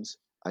teams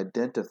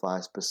identify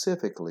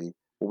specifically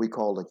what we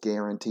call a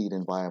guaranteed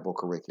and viable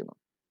curriculum,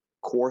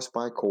 course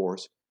by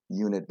course,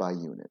 unit by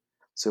unit?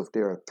 So if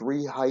there are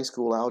 3 high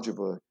school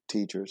algebra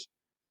teachers,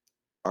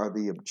 are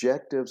the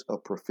objectives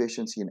of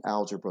proficiency in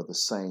algebra the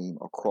same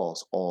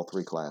across all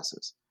 3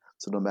 classes?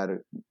 So no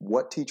matter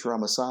what teacher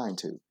I'm assigned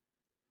to,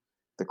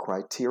 The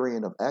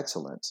criterion of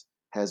excellence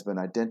has been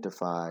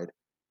identified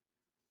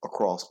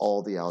across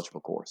all the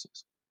algebra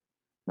courses.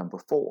 Number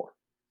 4,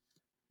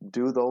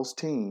 do those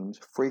teams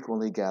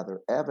frequently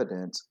gather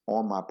evidence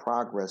on my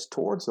progress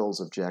towards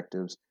those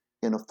objectives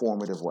in a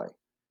formative way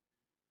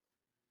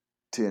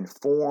to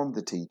inform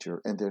the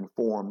teacher and to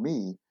inform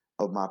me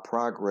of my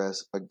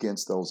progress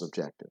against those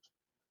objectives?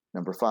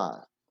 Number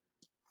 5,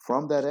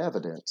 from that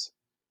evidence,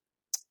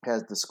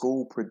 has the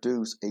school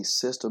produced a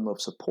system of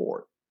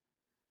support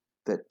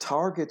that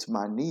targets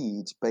my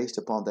needs based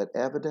upon that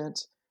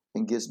evidence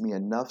and gives me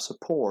enough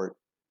support,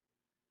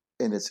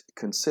 and it's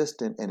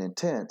consistent and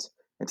intense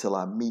until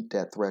I meet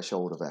that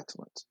threshold of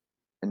excellence?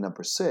 And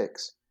number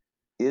 6,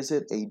 is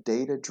it a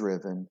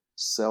data-driven,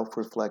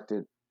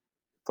 self-reflective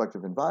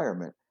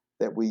environment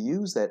that we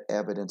use that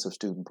evidence of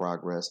student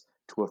progress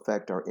to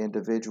affect our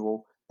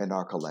individual and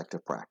our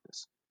collective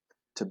practice?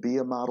 To be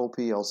a model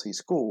PLC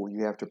school,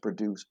 you have to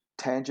produce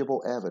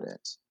tangible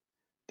evidence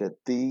that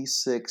these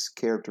 6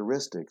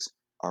 characteristics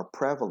are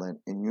prevalent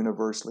and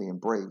universally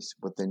embraced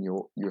within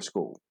your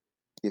school.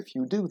 If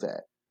you do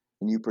that,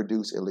 and you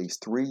produce at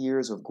least 3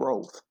 years of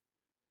growth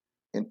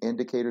in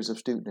indicators of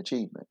student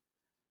achievement,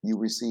 you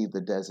receive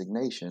the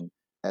designation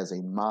as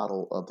a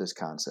model of this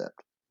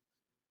concept.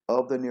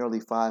 Of the nearly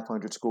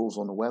 500 schools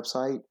on the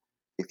website,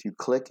 if you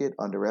click it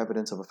under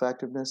evidence of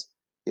effectiveness,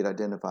 it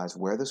identifies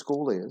where the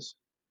school is,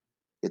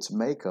 its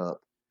makeup,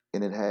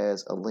 and it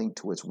has a link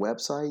to its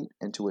website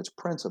and to its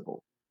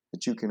principal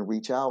that you can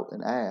reach out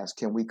and ask,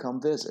 can we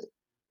come visit?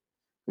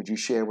 Could you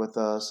share with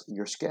us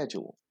your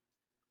schedule?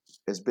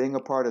 As being a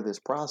part of this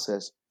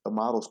process, a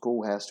model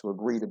school has to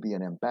agree to be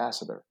an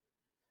ambassador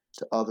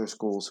to other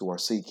schools who are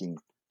seeking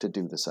to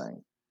do the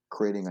same,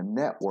 creating a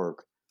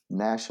network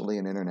nationally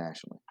and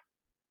internationally.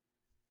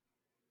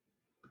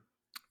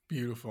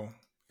 Beautiful.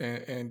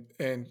 And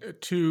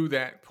to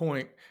that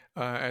point,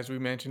 as we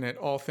mentioned, at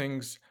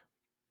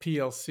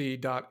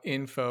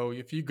allthingsplc.info,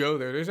 if you go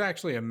there, there's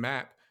actually a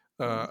map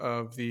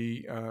of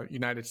the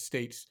United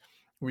States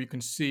where you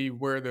can see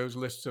where those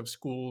lists of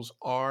schools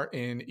are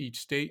in each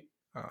state.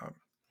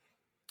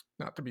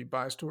 Not to be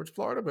biased towards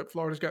Florida, but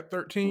Florida's got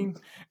 13.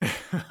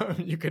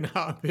 You can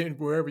hop in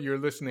wherever you're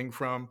listening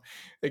from.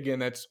 Again,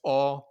 that's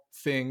all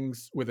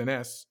things with an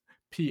S,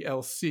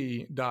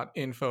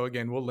 plc.info.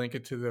 Again, we'll link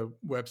it to the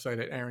website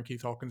at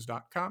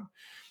aaronkeithhawkins.com.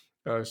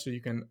 So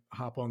you can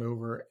hop on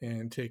over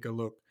and take a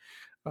look.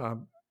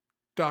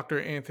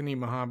 Dr. Anthony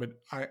Muhammad,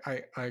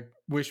 I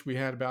wish we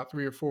had about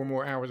 3 or 4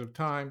 more hours of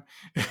time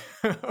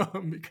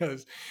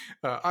because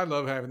I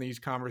love having these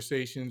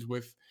conversations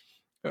with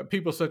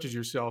people such as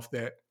yourself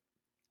that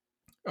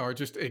are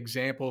just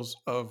examples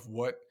of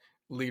what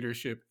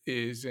leadership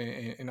is.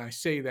 And I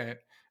say that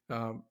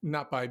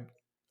not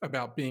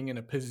about being in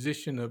a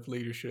position of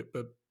leadership,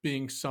 but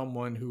being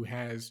someone who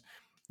has,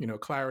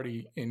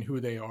 clarity in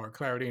who they are,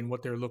 clarity in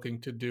what they're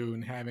looking to do,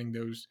 and having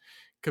those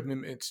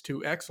commitments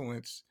to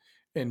excellence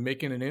and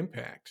making an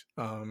impact.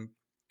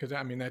 Because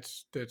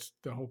that's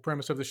the whole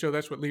premise of the show.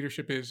 That's what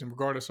leadership is, and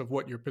regardless of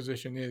what your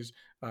position is,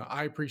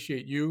 I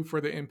appreciate you for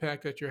the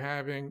impact that you're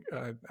having.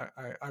 I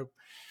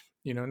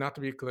not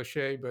to be a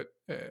cliche, but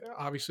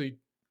obviously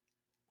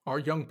our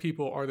young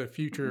people are the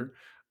future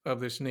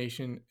of this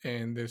nation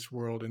and this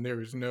world, and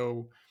there is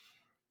no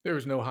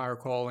higher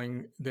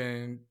calling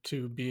than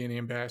to be an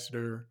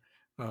ambassador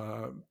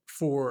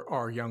for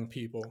our young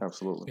people.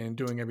 Absolutely. And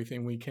doing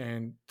everything we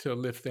can to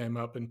lift them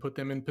up and put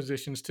them in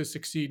positions to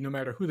succeed, no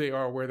matter who they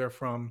are, where they're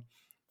from,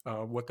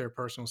 what their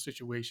personal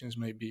situations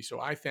may be.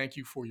 So I thank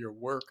you for your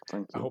work.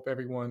 Thank you. I hope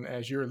everyone,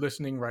 as you're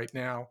listening right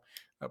now,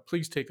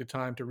 please take the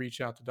time to reach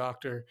out to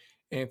Dr.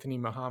 Anthony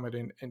Muhammad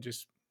and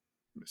just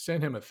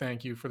send him a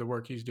thank you for the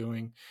work he's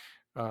doing.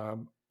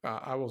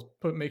 I will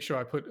make sure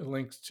I put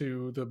links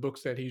to the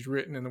books that he's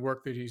written and the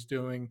work that he's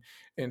doing,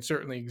 and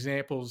certainly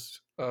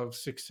examples of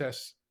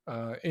success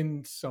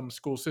in some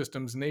school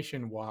systems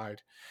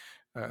nationwide,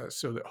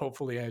 so that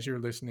hopefully as you're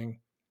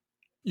listening,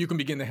 you can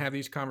begin to have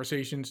these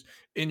conversations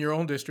in your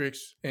own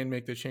districts and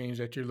make the change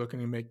that you're looking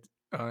to make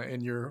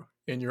in your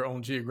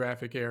own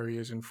geographic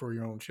areas and for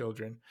your own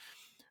children.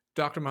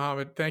 Dr.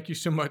 Muhammad, thank you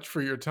so much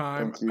for your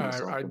time. Thank you.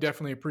 I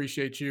definitely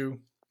appreciate you.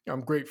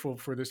 I'm grateful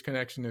for this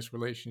connection, this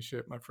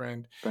relationship, my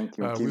friend. Thank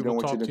you. We will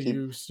talk to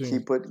you soon.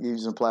 Keep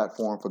using the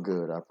platform for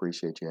good. I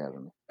appreciate you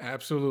having me.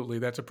 Absolutely.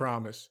 That's a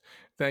promise.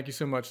 Thank you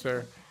so much,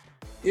 sir.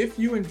 If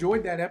you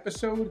enjoyed that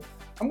episode,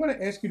 I'm going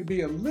to ask you to be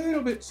a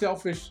little bit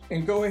selfish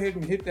and go ahead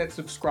and hit that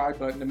subscribe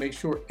button to make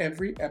sure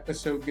every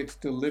episode gets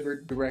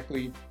delivered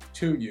directly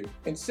to you.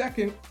 And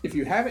second, if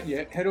you haven't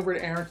yet, head over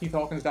to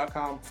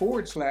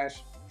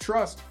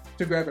aaronkeithhawkins.com/trust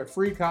to grab a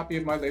free copy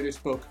of my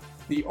latest book,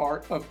 The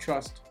Art of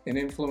Trust and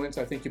Influence.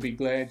 I think you'll be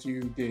glad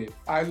you did.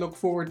 I look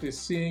forward to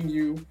seeing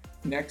you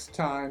next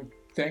time.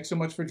 Thanks so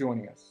much for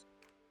joining us.